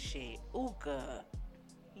for that shit. Ooh, God.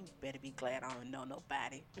 You better be glad I don't know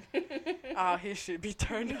nobody. All his shit be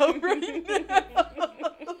turned off right now.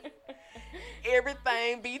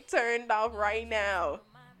 Everything be turned off right now.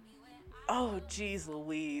 Oh, jeez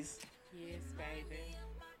Louise. Yes, baby.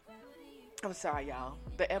 I'm sorry, y'all.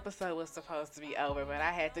 The episode was supposed to be over, but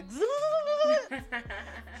I had to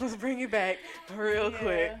let's bring it back real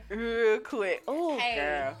quick. Oh, hey,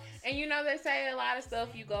 girl. And you know they say a lot of stuff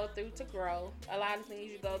you go through to grow. A lot of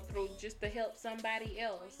things you go through just to help somebody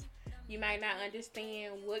else. You might not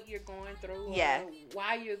understand what you're going through or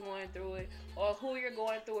why you're going through it or who you're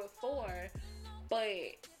going through it for. But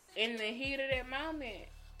in the heat of that moment,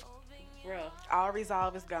 bro, all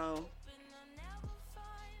resolve is gone.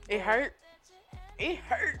 It hurt. It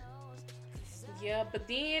hurt. Yeah, but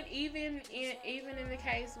then even in the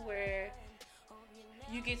case where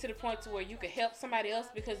you get to the point to where you could help somebody else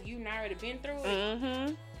because you've already been through it,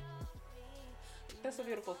 Mm-hmm. that's a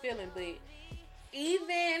beautiful feeling. But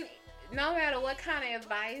even no matter what kind of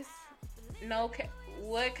advice,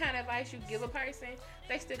 what kind of advice you give a person,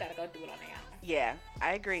 they still gotta go do it on their own. Yeah,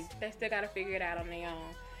 I agree. They still gotta figure it out on their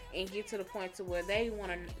own and get to the point to where they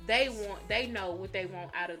know what they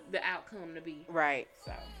want out of the outcome to be. Right.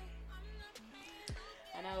 So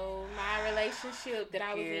I know my relationship that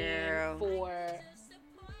I was in for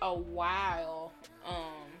a while,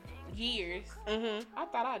 years. Mm-hmm. I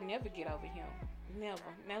thought I'd never get over him. Never.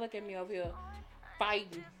 Now look at me over here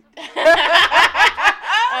fighting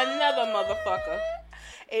another motherfucker.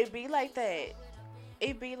 It be like that.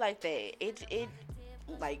 It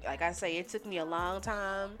like I say, it took me a long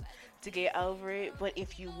time to get over it. But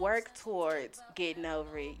if you work towards getting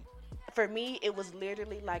over it, for me, it was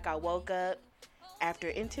literally like I woke up after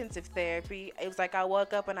intensive therapy. It was like I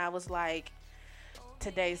woke up and I was like,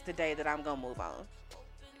 today's the day that I'm gonna move on.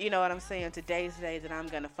 You know what I'm saying? Today's the day that I'm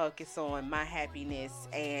gonna focus on my happiness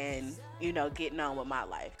and, you know, getting on with my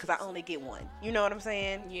life. Because I only get one. You know what I'm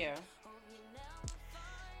saying? Yeah.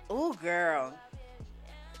 Ooh, girl.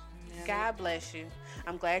 God bless you.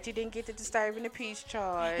 I'm glad you didn't get the disturbing the peace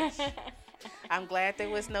charge. I'm glad there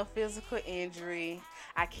was no physical injury.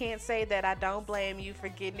 I can't say that I don't blame you for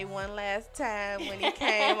getting it one last time when he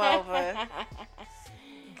came over.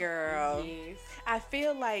 Girl. Yes. I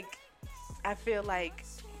feel like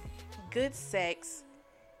good sex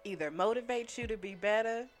either motivates you to be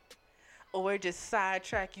better or just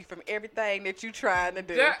sidetrack you from everything that you're trying to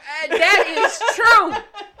do. Girl, that is true.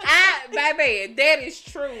 Baby, that is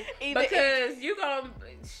true. Because you gonna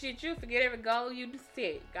you forget every goal you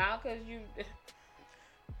set, girl. Cause you,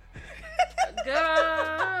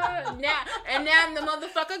 girl. Now the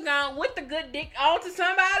motherfucker gone with the good dick on to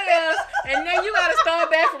somebody else, and then you gotta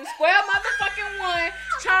start back from square motherfucking one,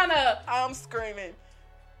 trying to. I'm screaming,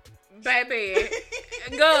 baby.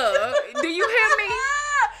 Girl, do you hear me?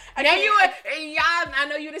 Now y'all, I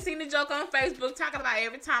know you done seen the joke on Facebook talking about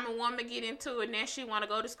every time a woman get into it, now she want to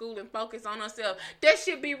go to school and focus on herself. That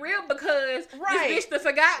shit be real because this bitch done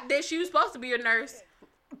forgot that she was supposed to be a nurse.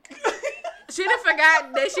 She done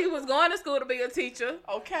forgot that she was going to school to be a teacher.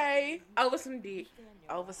 Okay. Over some dick.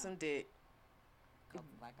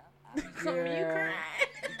 Girl. You crying.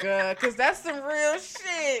 Girl, because that's some real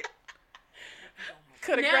shit.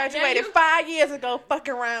 Could have Now graduated you- 5 years ago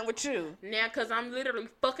fucking around with you. Now, because I'm literally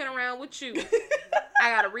fucking around with you, I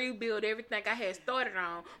got to rebuild everything I had started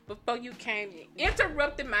on before you came and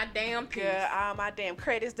interrupted my damn piece. Girl, all my damn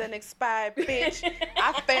credits done expired, bitch.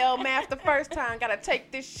 I failed math the first time. Gotta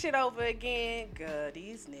take this shit over again. Girl,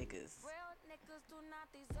 these niggas.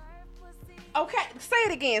 Okay, say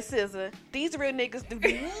it again, SZA. These real niggas do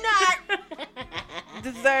not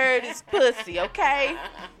deserve this pussy, okay?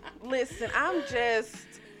 Listen, I'm just...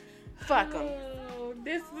 Fuck them. Oh,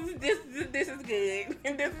 this is good. This is good.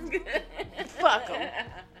 Fuck 'em.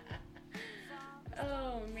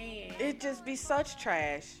 Oh man. It just be such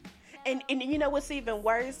trash. And you know what's even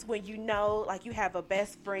worse? When you know, like, you have a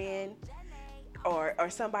best friend or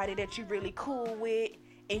somebody that you really cool with,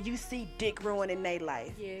 and you see dick ruining their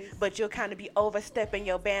life. Yes. But you'll kind of be overstepping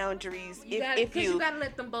your boundaries if you... you gotta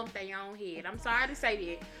let them bump their own head. I'm sorry to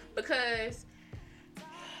say that, because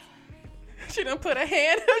She done put her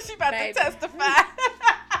hand up. She about Baby. to testify.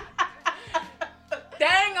 they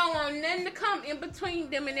ain't gonna want nothing to come in between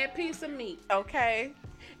them and that piece of meat. Okay.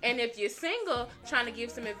 And if you're single, trying to give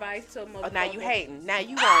some advice to a motherfucker. Oh, now you hating. Now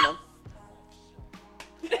you want them.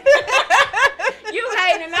 You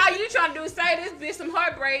hating. Now you trying to do say this bitch some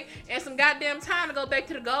heartbreak and some goddamn time to go back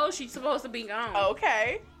to the goal she's supposed to be gone.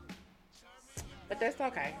 Okay. But that's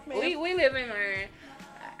okay. Man. We live and learn.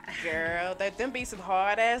 Girl, them be some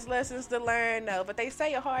hard ass lessons to learn though. But they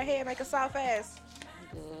say a hard head make a soft ass.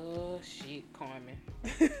 Oh shit, Carmen.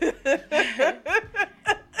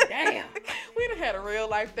 Damn. We done had a real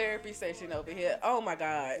life therapy session over here. Oh my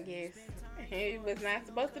God. Yes. It was not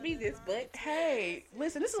supposed to be this, but Hey,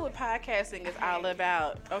 listen, this is what podcasting is all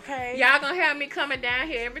about, okay? y'all gonna have me coming down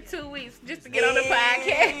here every 2 weeks just to get on the podcast.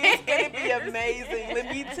 It's gonna be amazing.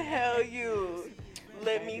 Let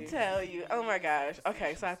me tell you. Oh my gosh.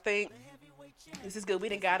 Okay, so I think this is good. We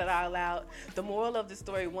done got it all out. The moral of the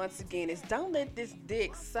story, once again, is don't let this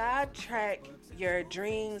dick sidetrack your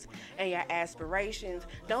dreams and your aspirations.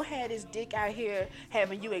 Don't have this dick out here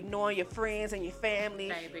having you ignoring your friends and your family.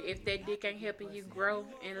 Baby, if that dick ain't helping you grow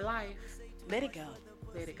in life, Let it go.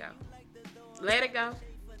 let it go. Let it go.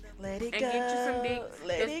 Let it And go. get you some dick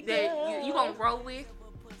Let it go. that you gonna grow with.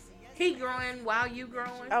 He growing while you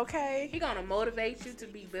growing. Okay. He gonna motivate you to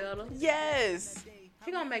be better. Yes.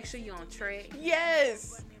 He gonna make sure you on track.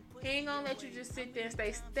 Yes. He ain't gonna let you just sit there and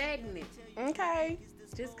stay stagnant. Okay.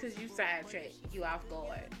 Just cause you sidetrack, you off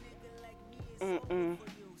guard. Mm-mm.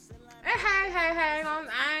 Hey,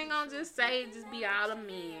 I ain't gonna just say just be all a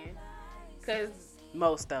men. Cause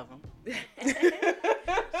Most of them.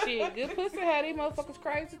 shit, good pussy had these motherfuckers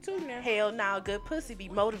crazy too now. Hell no, good pussy be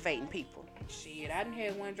motivating people. Shit, I done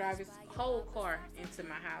had one drive his whole car into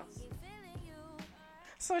my house.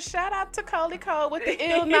 So shout out to Coley Cole with the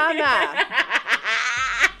ill nana.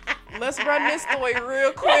 Let's run this story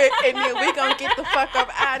real quick and then we gonna get the fuck up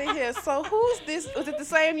out of here. So who's this? Was it the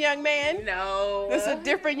same young man? No. This is a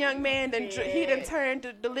different young man than he done Yeah.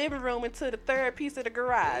 turned the living room into the third piece of the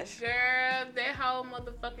garage. Girl, that whole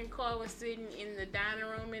motherfucking car was sitting in the dining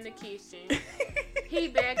room in the kitchen. He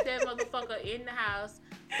backed that motherfucker in the house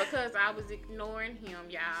because I was ignoring him,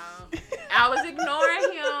 y'all. I was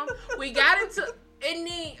ignoring him. We got into, and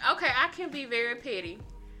then, okay, I can be very petty.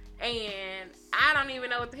 And I don't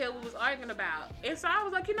even know what the hell we was arguing about. And so I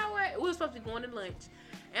was like, you know what? We were supposed to be going to lunch.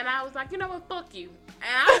 And I was like, you know what? Fuck you.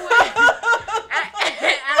 And I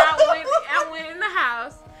went, I went in the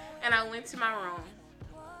house and I went to my room.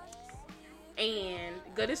 And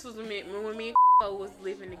girl, this was when me and was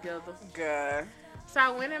living together. Good. So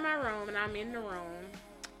I went in my room and I'm in the room.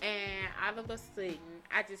 And all of a sudden,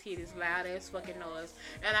 I just hear this loud ass fucking noise.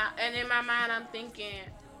 And in my mind, I'm thinking,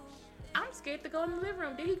 I'm scared to go in the living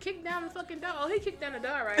room. Did he kick down the fucking door? Oh, he kicked down the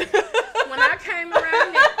door, right? When I came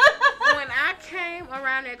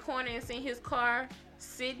around that corner and seen his car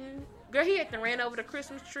sitting, girl, he had to ran over the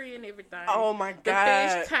Christmas tree and everything. Oh my The God.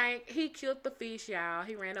 fish tank, he killed the fish, y'all.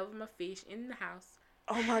 He ran over my fish in the house.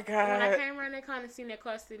 Oh my When I God. came around that corner and seen that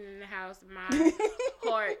car sitting in the house, my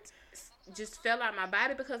heart just fell out my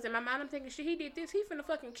body because in my mind I'm thinking, shit, he did this. He finna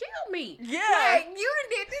fucking kill me. Yeah. Like, you done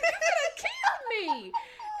did this. You finna kill me.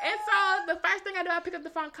 And so the first thing I do, I pick up the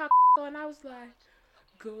phone, call and I was like,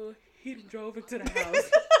 good, he done drove into the house.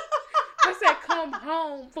 I said, come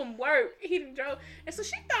home from work. He done drove. And so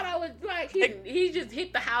she thought I was like, he just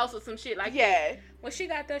hit the house or some shit like that. Yeah. When she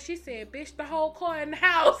got there, she said, bitch, the whole car in the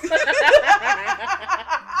house. The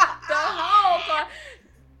whole car.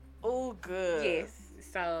 Oh, good. Yes.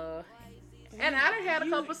 So, and I done had a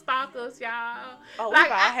couple stalkers, y'all. Oh, Like,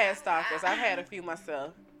 we've all had stalkers. I've had a few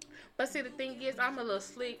myself. But see, the thing is, I'm a little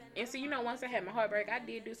slick. And so, you know, once I had my heartbreak, I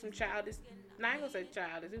did do some childish, Now, I ain't gonna say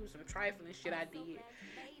childish. It was some trifling shit I did.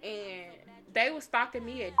 And they was stalking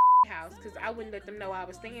me at house because I wouldn't let them know I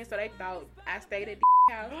was staying, so they thought I stayed at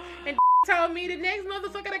house. And told me the next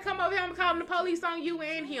motherfucker that come over here, I'm calling the police on you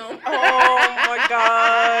and him. Oh my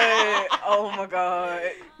god. Oh my god.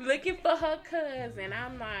 Looking for her cousin.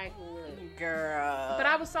 I'm like, look, girl. But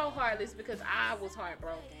I was so heartless because I was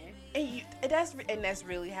heartbroken. And that's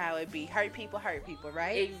really how it be. Hurt people,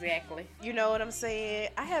 right? Exactly. You know what I'm saying?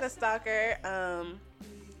 I had a stalker.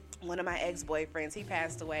 One of my ex-boyfriends, he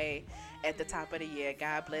passed away at the top of the year.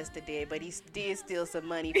 God bless the dead, but he did steal some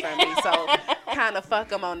money from me, so kind of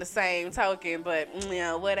fuck him on the same token, but you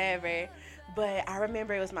know, whatever. But I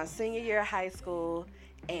remember it was my senior year of high school,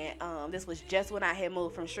 and this was just when I had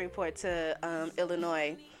moved from Shreveport to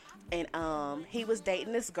Illinois, and he was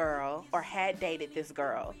dating this girl, or had dated this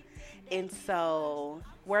girl. And so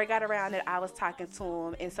word got around that I was talking to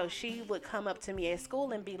him, and so she would come up to me at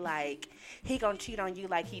school and be like, he gonna cheat on you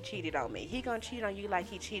like he cheated on me. He gonna cheat on you like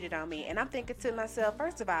he cheated on me. And I'm thinking to myself,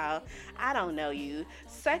 first of all, I don't know you.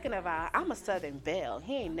 Second of all, I'm a Southern belle.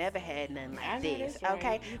 He ain't never had nothing like this, right.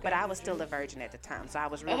 Okay? But I was still a virgin at the time, so I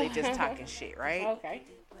was really just talking shit, right? Okay.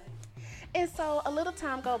 And so a little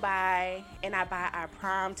time go by, and I buy our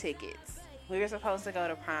prom tickets. We were supposed to go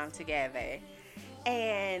to prom together.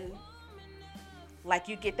 And like,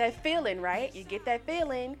 you get that feeling, right? You get that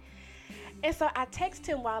feeling. And so I text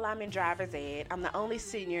him while I'm in driver's ed. I'm the only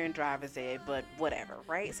senior in driver's ed, but whatever,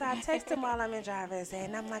 right? So I text him while I'm in driver's ed,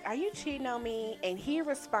 and I'm like, are you cheating on me? And he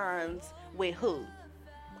responds with who?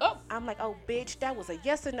 Oh, I'm like, oh, bitch, that was a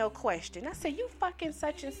yes or no question. I said, you fucking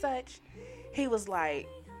such and such. He was like,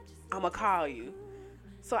 I'm going to call you.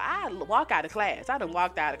 So I walk out of class. I done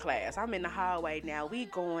walked out of class. I'm in the hallway now. We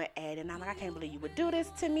going at it. And I'm like, I can't believe you would do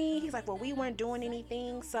this to me. He's like, well, we weren't doing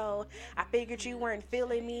anything, so I figured you weren't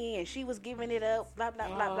feeling me. And she was giving it up, blah, blah,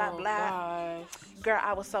 blah, blah, blah. Gosh. Girl,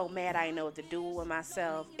 I was so mad I didn't know what to do with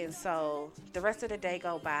myself. And so the rest of the day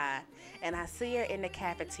go by, and I see her in the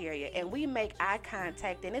cafeteria, and we make eye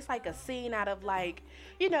contact. And it's like a scene out of, like,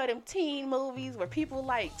 you know, them teen movies where people,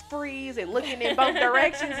 like, freeze and looking in both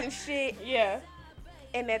directions and shit. Yeah.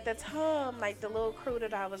 And at the time, like, the little crew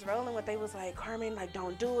that I was rolling with, they was like, Carmen, like,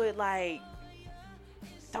 don't do it. Like,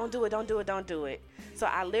 don't do it. So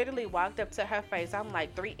I literally walked up to her face. I'm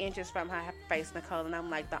like 3 inches from her face, Nicole. And I'm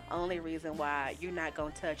like, the only reason why you're not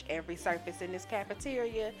going to touch every surface in this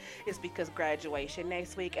cafeteria is because graduation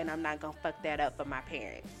next week. And I'm not going to fuck that up for my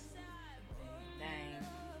parents. Dang.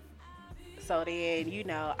 So then, you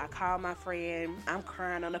know, I call my friend. I'm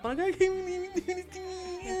crying on the phone. I can't believe you did this to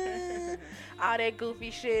me. All that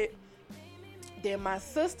goofy shit. Then my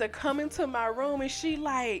sister come into my room, and she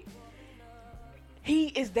like, he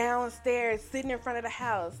is downstairs sitting in front of the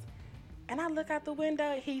house. And I look out the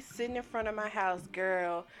window, he's sitting in front of my house,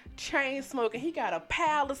 girl, chain smoking. He got a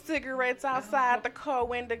pile of cigarettes outside the car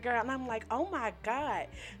window, girl. And I'm like, oh my God.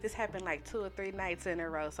 This happened like 2 or 3 nights in a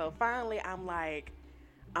row. So finally, I'm like,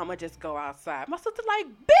 I'm going to just go outside. My sister like,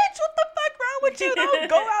 bitch, what the fuck wrong with you? Don't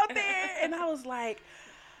go out there. And I was like,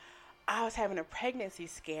 I was having a pregnancy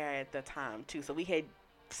scare at the time, too. So we had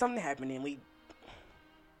something happening.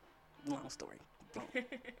 Long story.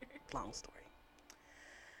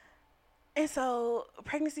 And so,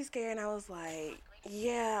 pregnancy scare, and I was like,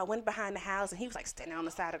 yeah, I went behind the house, and he was like standing on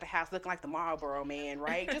the side of the house looking like the Marlboro Man,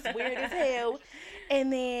 right? Just weird as hell.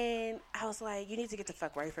 And then I was like, you need to get the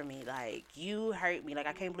fuck away from me. Like, you hurt me. Like,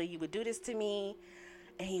 I can't believe you would do this to me.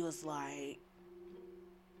 And he was like,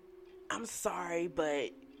 I'm sorry, but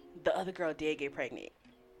the other girl did get pregnant.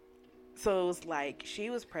 So it was like, she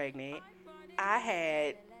was pregnant. I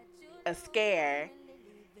had a scare,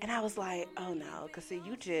 and I was like, oh no, because see,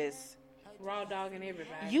 you just raw dogging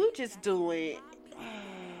everybody. You're just doing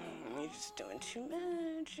too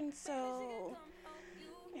much. And so,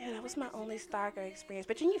 yeah, that was my only stalker experience.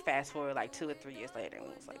 But you fast forward like 2 or 3 years later, and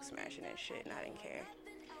it was like smashing that shit, and I didn't care.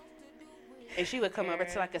 And she would come over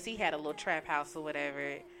to, like, because he had a little trap house or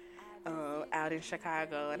whatever out in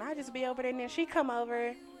Chicago, and I'd just be over there, and then she'd come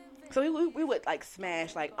over. So we would, like,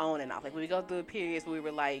 smash, like, on and off. Like, when we go through periods where we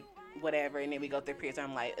were, like, whatever, and then we go through periods where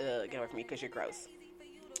I'm like, get away from me because you're gross.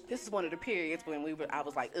 This is one of the periods when I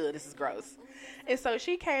was like, this is gross. And so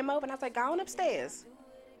she came over, and I was like, go on upstairs.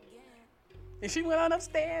 And she went on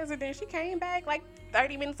upstairs, and then she came back, like,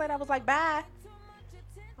 30 minutes later. I was like, bye.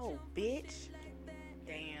 Oh, bitch.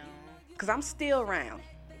 Damn. Because I'm still around.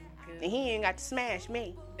 Good. And he ain't got to smash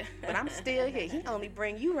me. But I'm still here. He only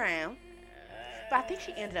bring you around. But I think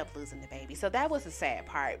she ended up losing the baby. So that was the sad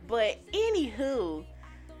part. But anywho,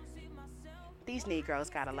 these Negroes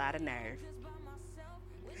got a lot of nerve.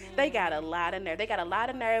 They got a lot of nerve. They got a lot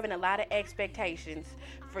of nerve and a lot of expectations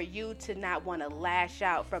for you to not want to lash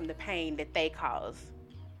out from the pain that they cause.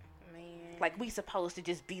 Like, we supposed to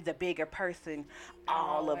just be the bigger person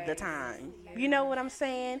all of the time. You know what I'm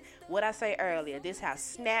saying? What I say earlier, this how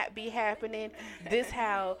snap be happening. This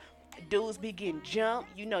how dudes be getting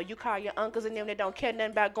jumped. You know, you call your uncles and them that don't care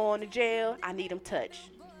nothing about going to jail. I need them touched.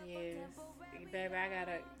 Yes. Baby, I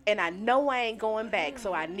gotta... And I know I ain't going back,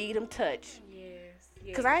 so I need them touched. Yes.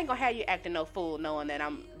 Because I ain't going to have you acting no fool knowing that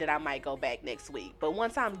I might go back next week. But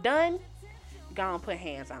once I'm done, go on put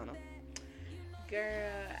hands on them.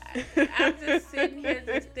 Girl, I'm just sitting here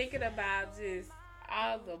just thinking about just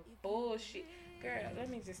all the bullshit. Girl, let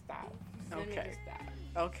me just stop. Let me just stop.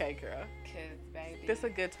 Okay, girl. Cause, baby. This a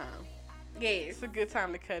good time. Yes. It's a good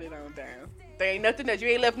time to cut it on down. There ain't nothing else. You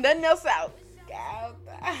ain't left nothing else out. Girl.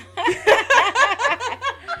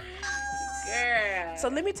 So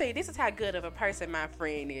let me tell you, this is how good of a person my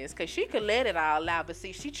friend is. Because she could let it all out, but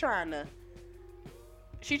see, she trying to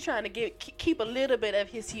keep a little bit of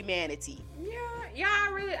his humanity. Yeah,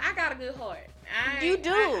 I got a good heart. You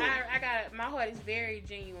do. I got, my heart is very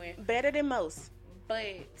genuine. Better than most.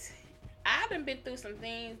 But I done been through some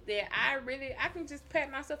things that I can just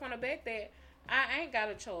pat myself on the back that I ain't got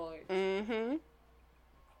a charge. Mm-hmm.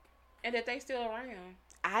 And that they still around.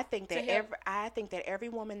 I think that every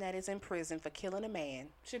woman that is in prison for killing a man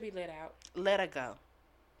should be let out. Let her go.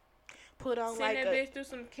 Put on Send that bitch through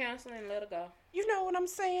some counseling and let her go. You know what I'm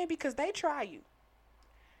saying? Because they try you.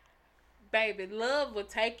 Baby, love will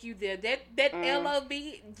take you there. That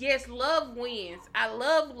L-O-V, yes, love wins. I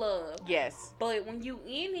love love. Yes. But when you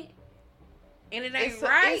in it, and it ain't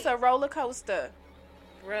right. It's a roller coaster.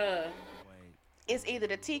 Bruh. It's either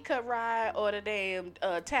the teacup ride or the damn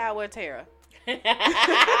Tower of Terror. Ain't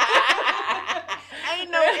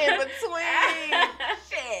no in between.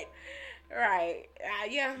 Shit. Right.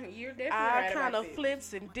 Yeah, you're definitely all right kind about of that.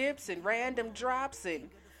 flips and dips and random drops and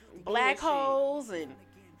black holes and...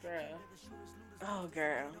 Bruh. Oh,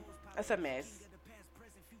 girl. That's a mess.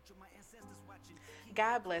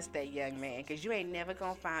 God bless that young man, because you ain't never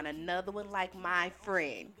going to find another one like my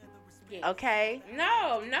friend. Yes. Okay?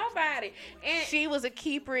 No, nobody. And she was a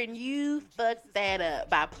keeper, and you fucked that up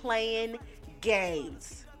by playing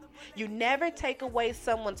games. You never take away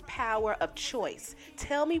someone's power of choice.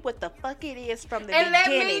 Tell me what the fuck it is from the beginning.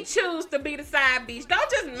 And let me choose to be the side bitch. Don't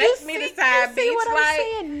just make me the side bitch. See what I'm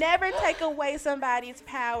saying? Never take away somebody's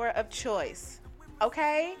power of choice.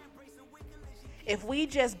 Okay? If we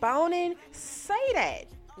just boning, say that.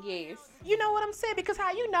 Yes. You know what I'm saying? Because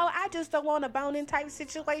how you know, I just don't want a boning type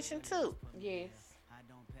situation too. Yes.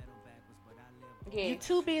 You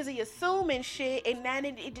too busy assuming shit, and now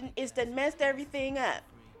it's done messed everything up.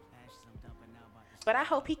 But I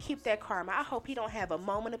hope he keep that karma. I hope he don't have a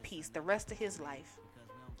moment of peace the rest of his life.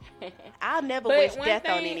 I'll never wish death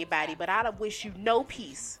on anybody, but I wish you no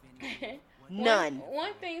peace. None.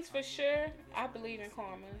 One thing's for sure, I believe in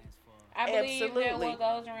karma. I believe that what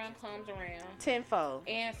goes around comes around. Tenfold.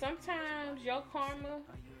 And sometimes your karma...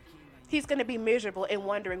 He's going to be miserable and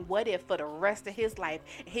wondering what if for the rest of his life.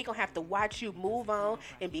 He going to have to watch you move on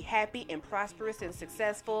and be happy and prosperous and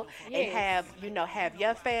successful and have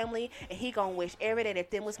your family. And he going to wish every day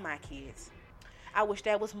that them was my kids. I wish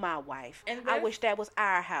that was my wife. And I wish that was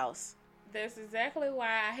our house. That's exactly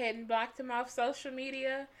why I hadn't blocked him off social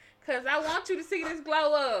media. Because I want you to see this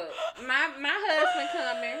glow up. My husband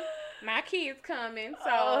coming. My kids coming.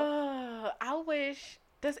 So I wish...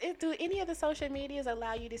 Do any of the social medias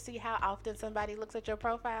allow you to see how often somebody looks at your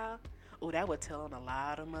profile? Oh, that would tell on a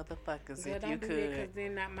lot of motherfuckers if you could. Because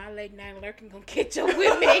then my late night lurking gonna catch up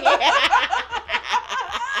with me.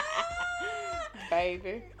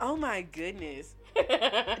 Baby. Oh my goodness.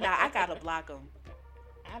 Nah, I gotta block them.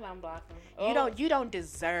 I don't block them. You don't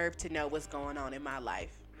deserve to know what's going on in my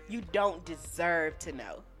life. You don't deserve to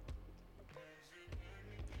know.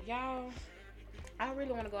 Y'all, I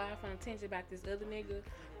really want to go out on a tangent about this other nigga,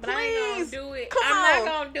 but Please, I ain't gonna do it. I'm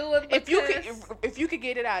not gonna do it because... If you could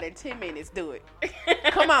get it out in 10 minutes, do it.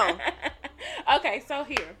 Come on. Okay, so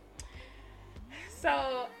here.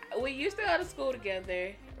 So we used to go to school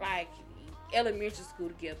together, like elementary school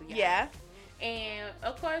together. Y'all. Yeah. And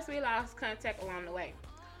of course, we lost contact along the way.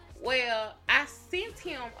 Well, I sent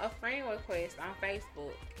him a friend request on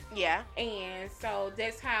Facebook. Yeah. And so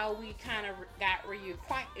that's how we kind of got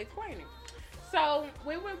reacquainted. So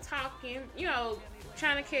we were talking,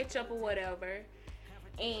 trying to catch up or whatever.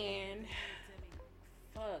 And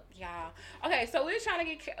fuck y'all. Okay, so we were trying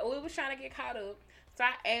to get caught up. So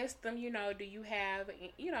I asked them, do you have, do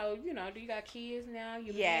you got kids now?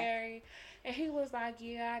 You married? And he was like,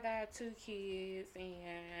 yeah, I got 2 kids and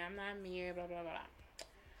I'm not married, blah, blah, blah.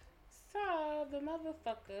 So the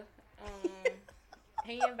motherfucker,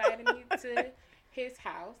 he invited me to his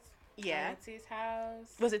house. Yeah. I went to his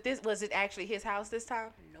house. Was it actually his house this time?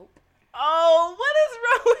 Nope. Oh, what is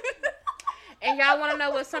wrong with that? And y'all want to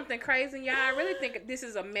know what's something crazy? Y'all, I really think this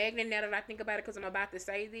is a magnet now that I think about it because I'm about to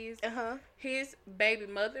say this. His baby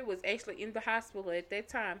mother was actually in the hospital at that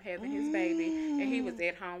time having his baby, and he was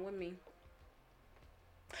at home with me.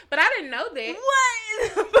 But I didn't know that.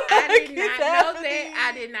 What? I did not know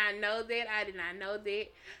that. I did not know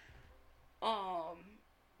that.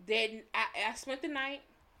 Then I spent the night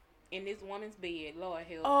in this woman's bed. Lord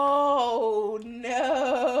help. Oh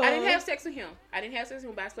no! I didn't have sex with him. But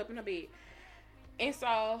I slept in her bed. And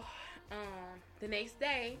so, the next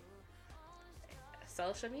day,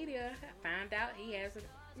 social media, I found out he has a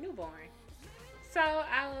newborn. So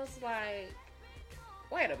I was like,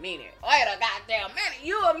 wait a goddamn minute.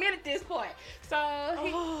 You admitted this point.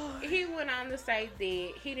 So he went on to say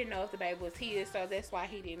that he didn't know if the baby was his, so that's why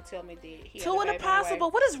he didn't tell me that he had Two a and a baby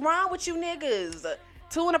possible. What is wrong with you niggas?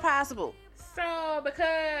 Two and a possible. So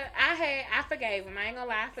because I forgave him. I ain't gonna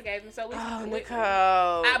lie, I forgave him. So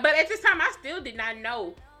Nicole. But at this time, I still did not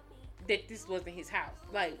know that this wasn't his house.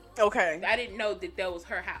 Like, okay, I didn't know that was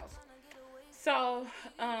her house. So,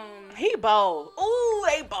 he bold. Ooh,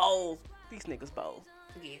 they bold. These niggas bold.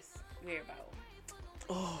 Yes, very bold.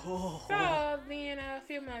 Oh. So then a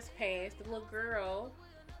few months passed. The little girl.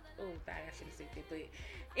 Oh, I shouldn't have said that, but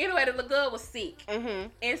anyway, the little girl was sick,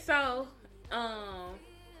 and so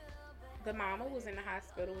the mama was in the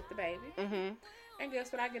hospital with the baby. And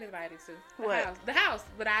guess what I get invited to? The house.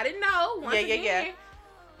 But I didn't know. Once again,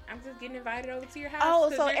 I'm just getting invited over to your house.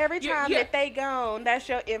 Oh, so every time that they gone, that's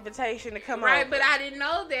your invitation to come over. Right, but I didn't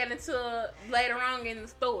know that until later on in the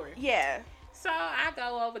story. Yeah. So I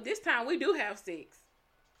go over. This time we do have sex.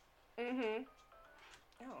 Oh,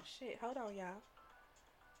 shit. Hold on, y'all.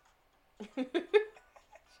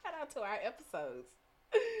 Shout out to our episodes.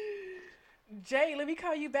 Jay, let me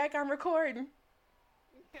call you back. I'm recording.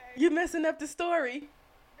 Okay. You messing up the story.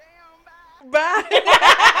 Damn, bye.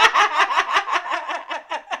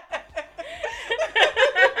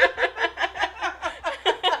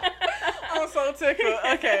 I'm so tickled.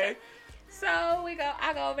 Okay. So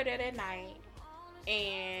I go over there that night.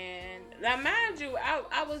 And now, mind you,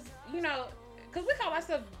 I was, because we call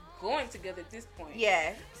ourselves going together at this point.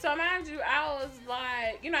 Yeah. So mind you, I was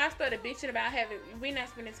like, I started bitching about we not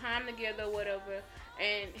spending time together or whatever.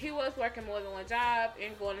 And he was working more than one job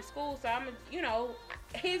and going to school. So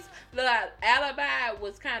his little alibi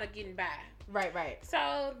was kind of getting by. Right.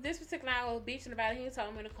 So this particular night I was bitching about it. He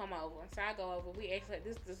told me to come over. So I go over. We actually,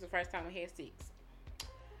 this is the first time we had sex.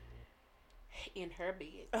 In her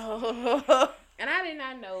bed. Oh. And I did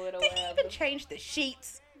not know it or Did whatever. he even change the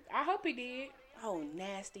sheets? I hope he did. Oh,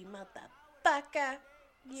 nasty motherfucker.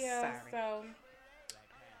 Yeah. Sorry. So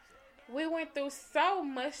we went through so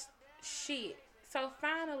much shit. So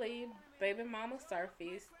finally, baby mama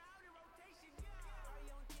surfaced.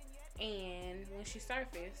 And when she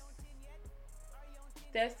surfaced,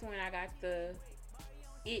 that's when I got the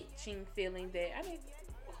itching feeling that,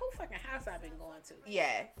 who fucking house I've been going to?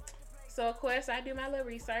 Yeah. So, of course, I do my little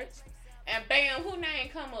research. And bam, who name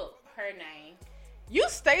come up? Her name. You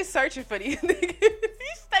stay searching for these niggas.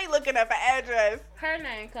 You stay looking up an address. Her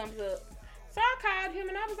name comes up. So I called him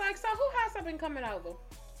and I was like, so who house I been coming over?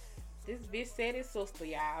 This bitch said his sister,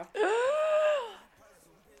 y'all.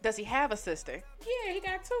 Does he have a sister? Yeah, he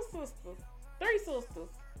got 2 sisters. 3 sisters.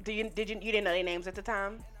 You didn't know their names at the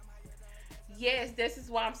time? Yes, this is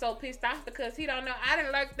why I'm so pissed off, because he don't know. I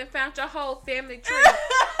done lurked and found your whole family tree.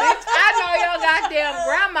 Bitch, I know your goddamn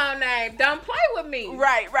grandma name. Don't play with me.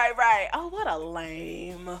 Right. Oh, what a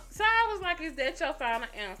lame. So I was like, is that your final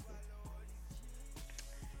answer?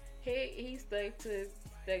 He stuck to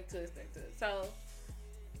it. So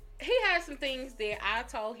he had some things that I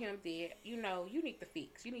told him that, you need to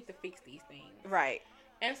fix. You need to fix these things. Right.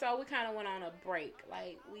 And so we kind of went on a break.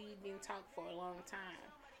 Like, we didn't talk for a long time.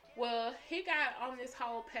 Well, he got on this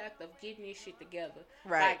whole path of getting his shit together.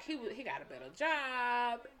 Right. Like, he got a better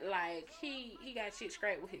job. Like, he got shit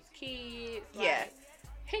straight with his kids. Like,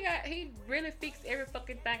 yeah. He really fixed every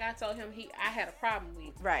fucking thing I told him I had a problem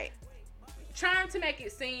with. Right. Trying to make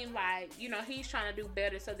it seem like, he's trying to do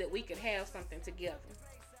better so that we could have something together.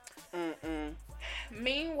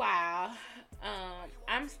 Meanwhile,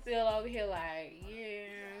 I'm still over here like,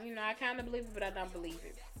 yeah, I kind of believe it, but I don't believe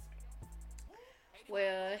it.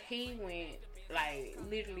 Well, he went, like,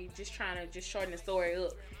 literally just trying to shorten the story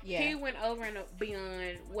up. Yeah. He went over and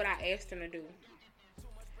beyond what I asked him to do.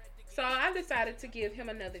 So I decided to give him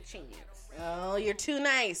another chance. Oh, you're too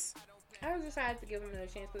nice. I was decided to give him another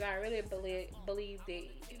chance because I really believe that,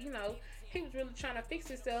 you know, he was really trying to fix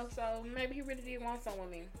himself. So maybe he really did want something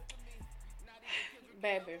with me.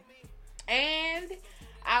 Baby. And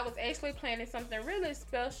I was actually planning something really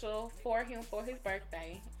special for him for his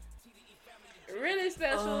birthday. Really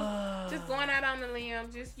special. Just going out on the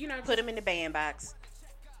limb. Just, you know. Put him in the bandbox.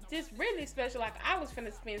 Just really special. Like, I was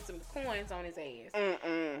finna spend some coins on his ass.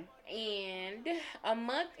 And a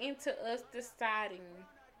month into us deciding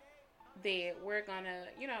that we're gonna,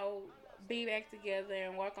 you know, be back together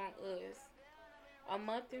and work on us. A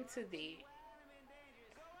month into that,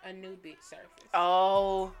 a new bitch surfaced.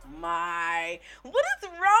 Oh my! What is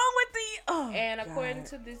wrong with the? Oh, and according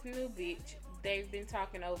to this new bitch, they've been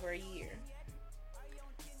talking over a year.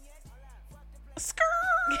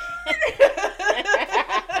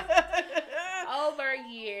 Over a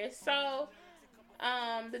year. So,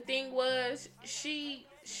 the thing was, she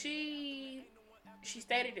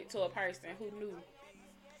stated it to a person who knew,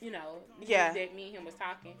 you know, that me and him was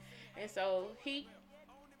talking, and so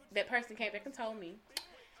that person came back and told me,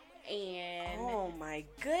 and oh my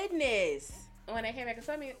goodness, when they came back and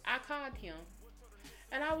told me, I called him,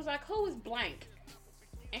 and I was like, who is blank?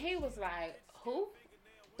 And he was like, who?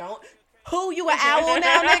 Who, you an owl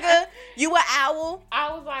now, nigga? You an owl?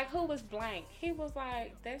 I was like, who was blank? He was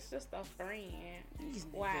like, that's just a friend.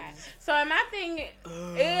 Why? So my thing,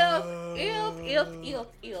 if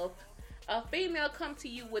a female come to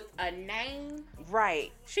you with a name,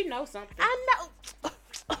 right? She knows something. I know.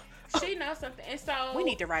 She knows something, and so we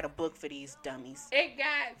need to write a book for these dummies. It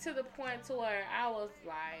got to the point to where I was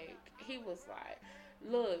like, he was like,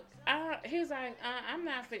 look, he was like, I'm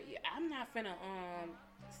not finna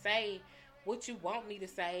say what you want me to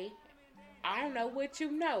say. I don't know what you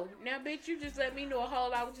know. Now, bitch, you just let me know a whole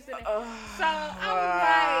lot what you said. So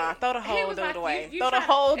I was like, throw the whole dude away. Throw the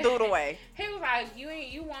whole dude away. He was like,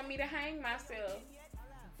 you want me to hang myself,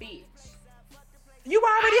 bitch. You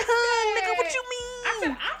already hung, nigga. What you mean? I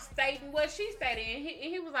said, I'm stating what she stated,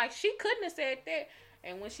 and he was like, she couldn't have said that.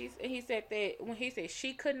 And when he said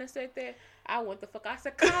she couldn't have said that, I went the fuck. I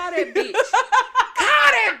said, call that bitch.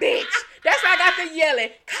 Call that bitch. That's why I got to yelling.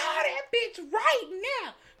 Call that bitch right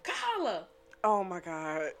now. Call her. Oh my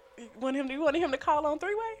God. You wanted him to call on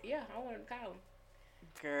three-way? Yeah, I wanted to call him.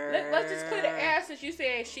 Girl. Let's just clear the air, since you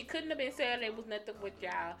said she couldn't have been saying there was nothing with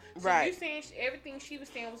y'all. So right. You saying everything she was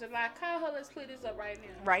saying was a lie. Call her. Let's clear this up right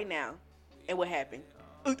now. Right now. And what happened?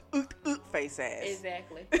 Face ass.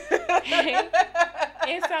 Exactly.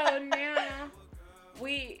 And so now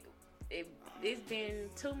it's been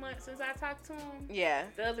 2 months since I talked to him. Yeah.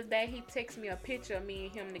 The other day he texted me a picture of me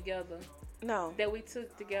and him together. No. That we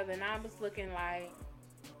took together, and I was looking like,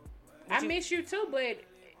 I miss you too, but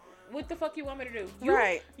what the fuck you want me to do?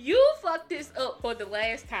 Right. You fucked this up for the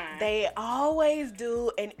last time. They always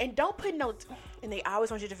do, and don't put and they always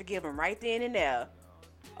want you to forgive them right then and there.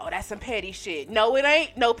 Oh, that's some petty shit. No, it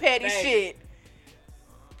ain't no petty shit.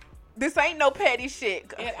 This ain't no petty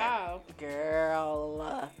shit. At all.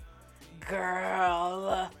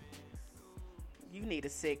 Girl. You need a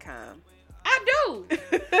sitcom. I do.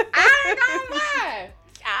 I ain't gonna lie.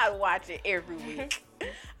 I'd watch it every week.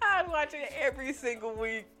 I'd watch it every single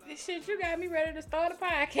week. Shit, you got me ready to start a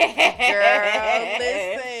podcast. Girl,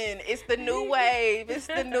 listen. It's the new wave.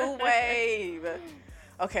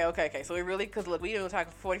 Okay. So we really, because look, we done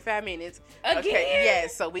talking for 45 minutes. Again? Okay,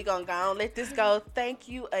 yes. So we gonna go on, let this go. Thank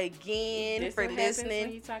you again this for what listening.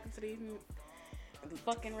 When you talking to these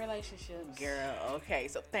fucking relationships. Girl, okay.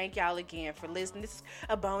 So thank y'all again for listening. This is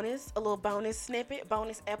a little bonus snippet,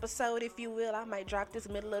 bonus episode, if you will. I might drop this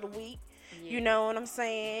middle of the week. Yeah. You know what I'm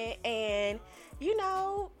saying? And, you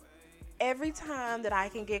know, every time that I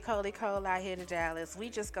can get Coley Cole out here to Dallas, we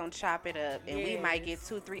just gonna chop it up, and we might get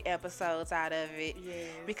 2-3 episodes out of it. Yes.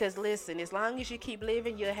 Because listen, as long as you keep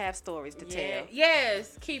living, you'll have stories to tell.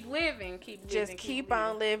 Yes, keep living. Just keep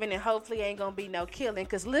on living, and hopefully ain't gonna be no killing.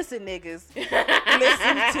 Cause listen, niggas,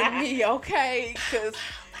 listen to me, okay? Cause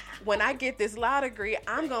when I get this law degree,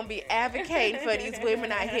 I'm going to be advocating for these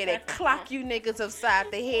women out here that clock you niggas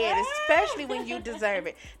upside the head, especially when you deserve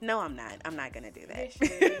it. No, I'm not. I'm not going to do that.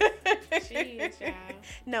 She is, y'all.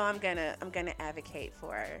 No, I'm going to advocate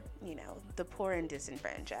for, you know, the poor and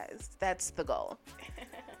disenfranchised. That's the goal.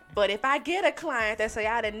 But if I get a client that say,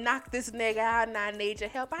 I done knocked this nigga out and I need your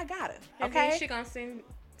help, I got her. Okay? And then she going to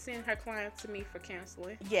send her client to me for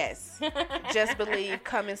counseling. Yes. Just believe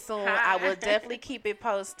coming soon. I will definitely keep it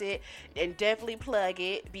posted and definitely plug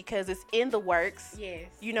it because it's in the works. Yes.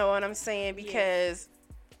 You know what I'm saying? Because,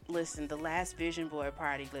 listen, the last vision board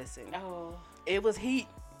party, listen. Oh. It was heat.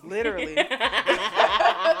 Literally.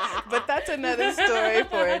 But that's another story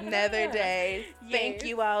for another day. Yes. Thank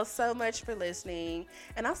you all so much for listening.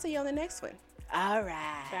 And I'll see you on the next one. All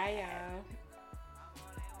right. Bye, y'all.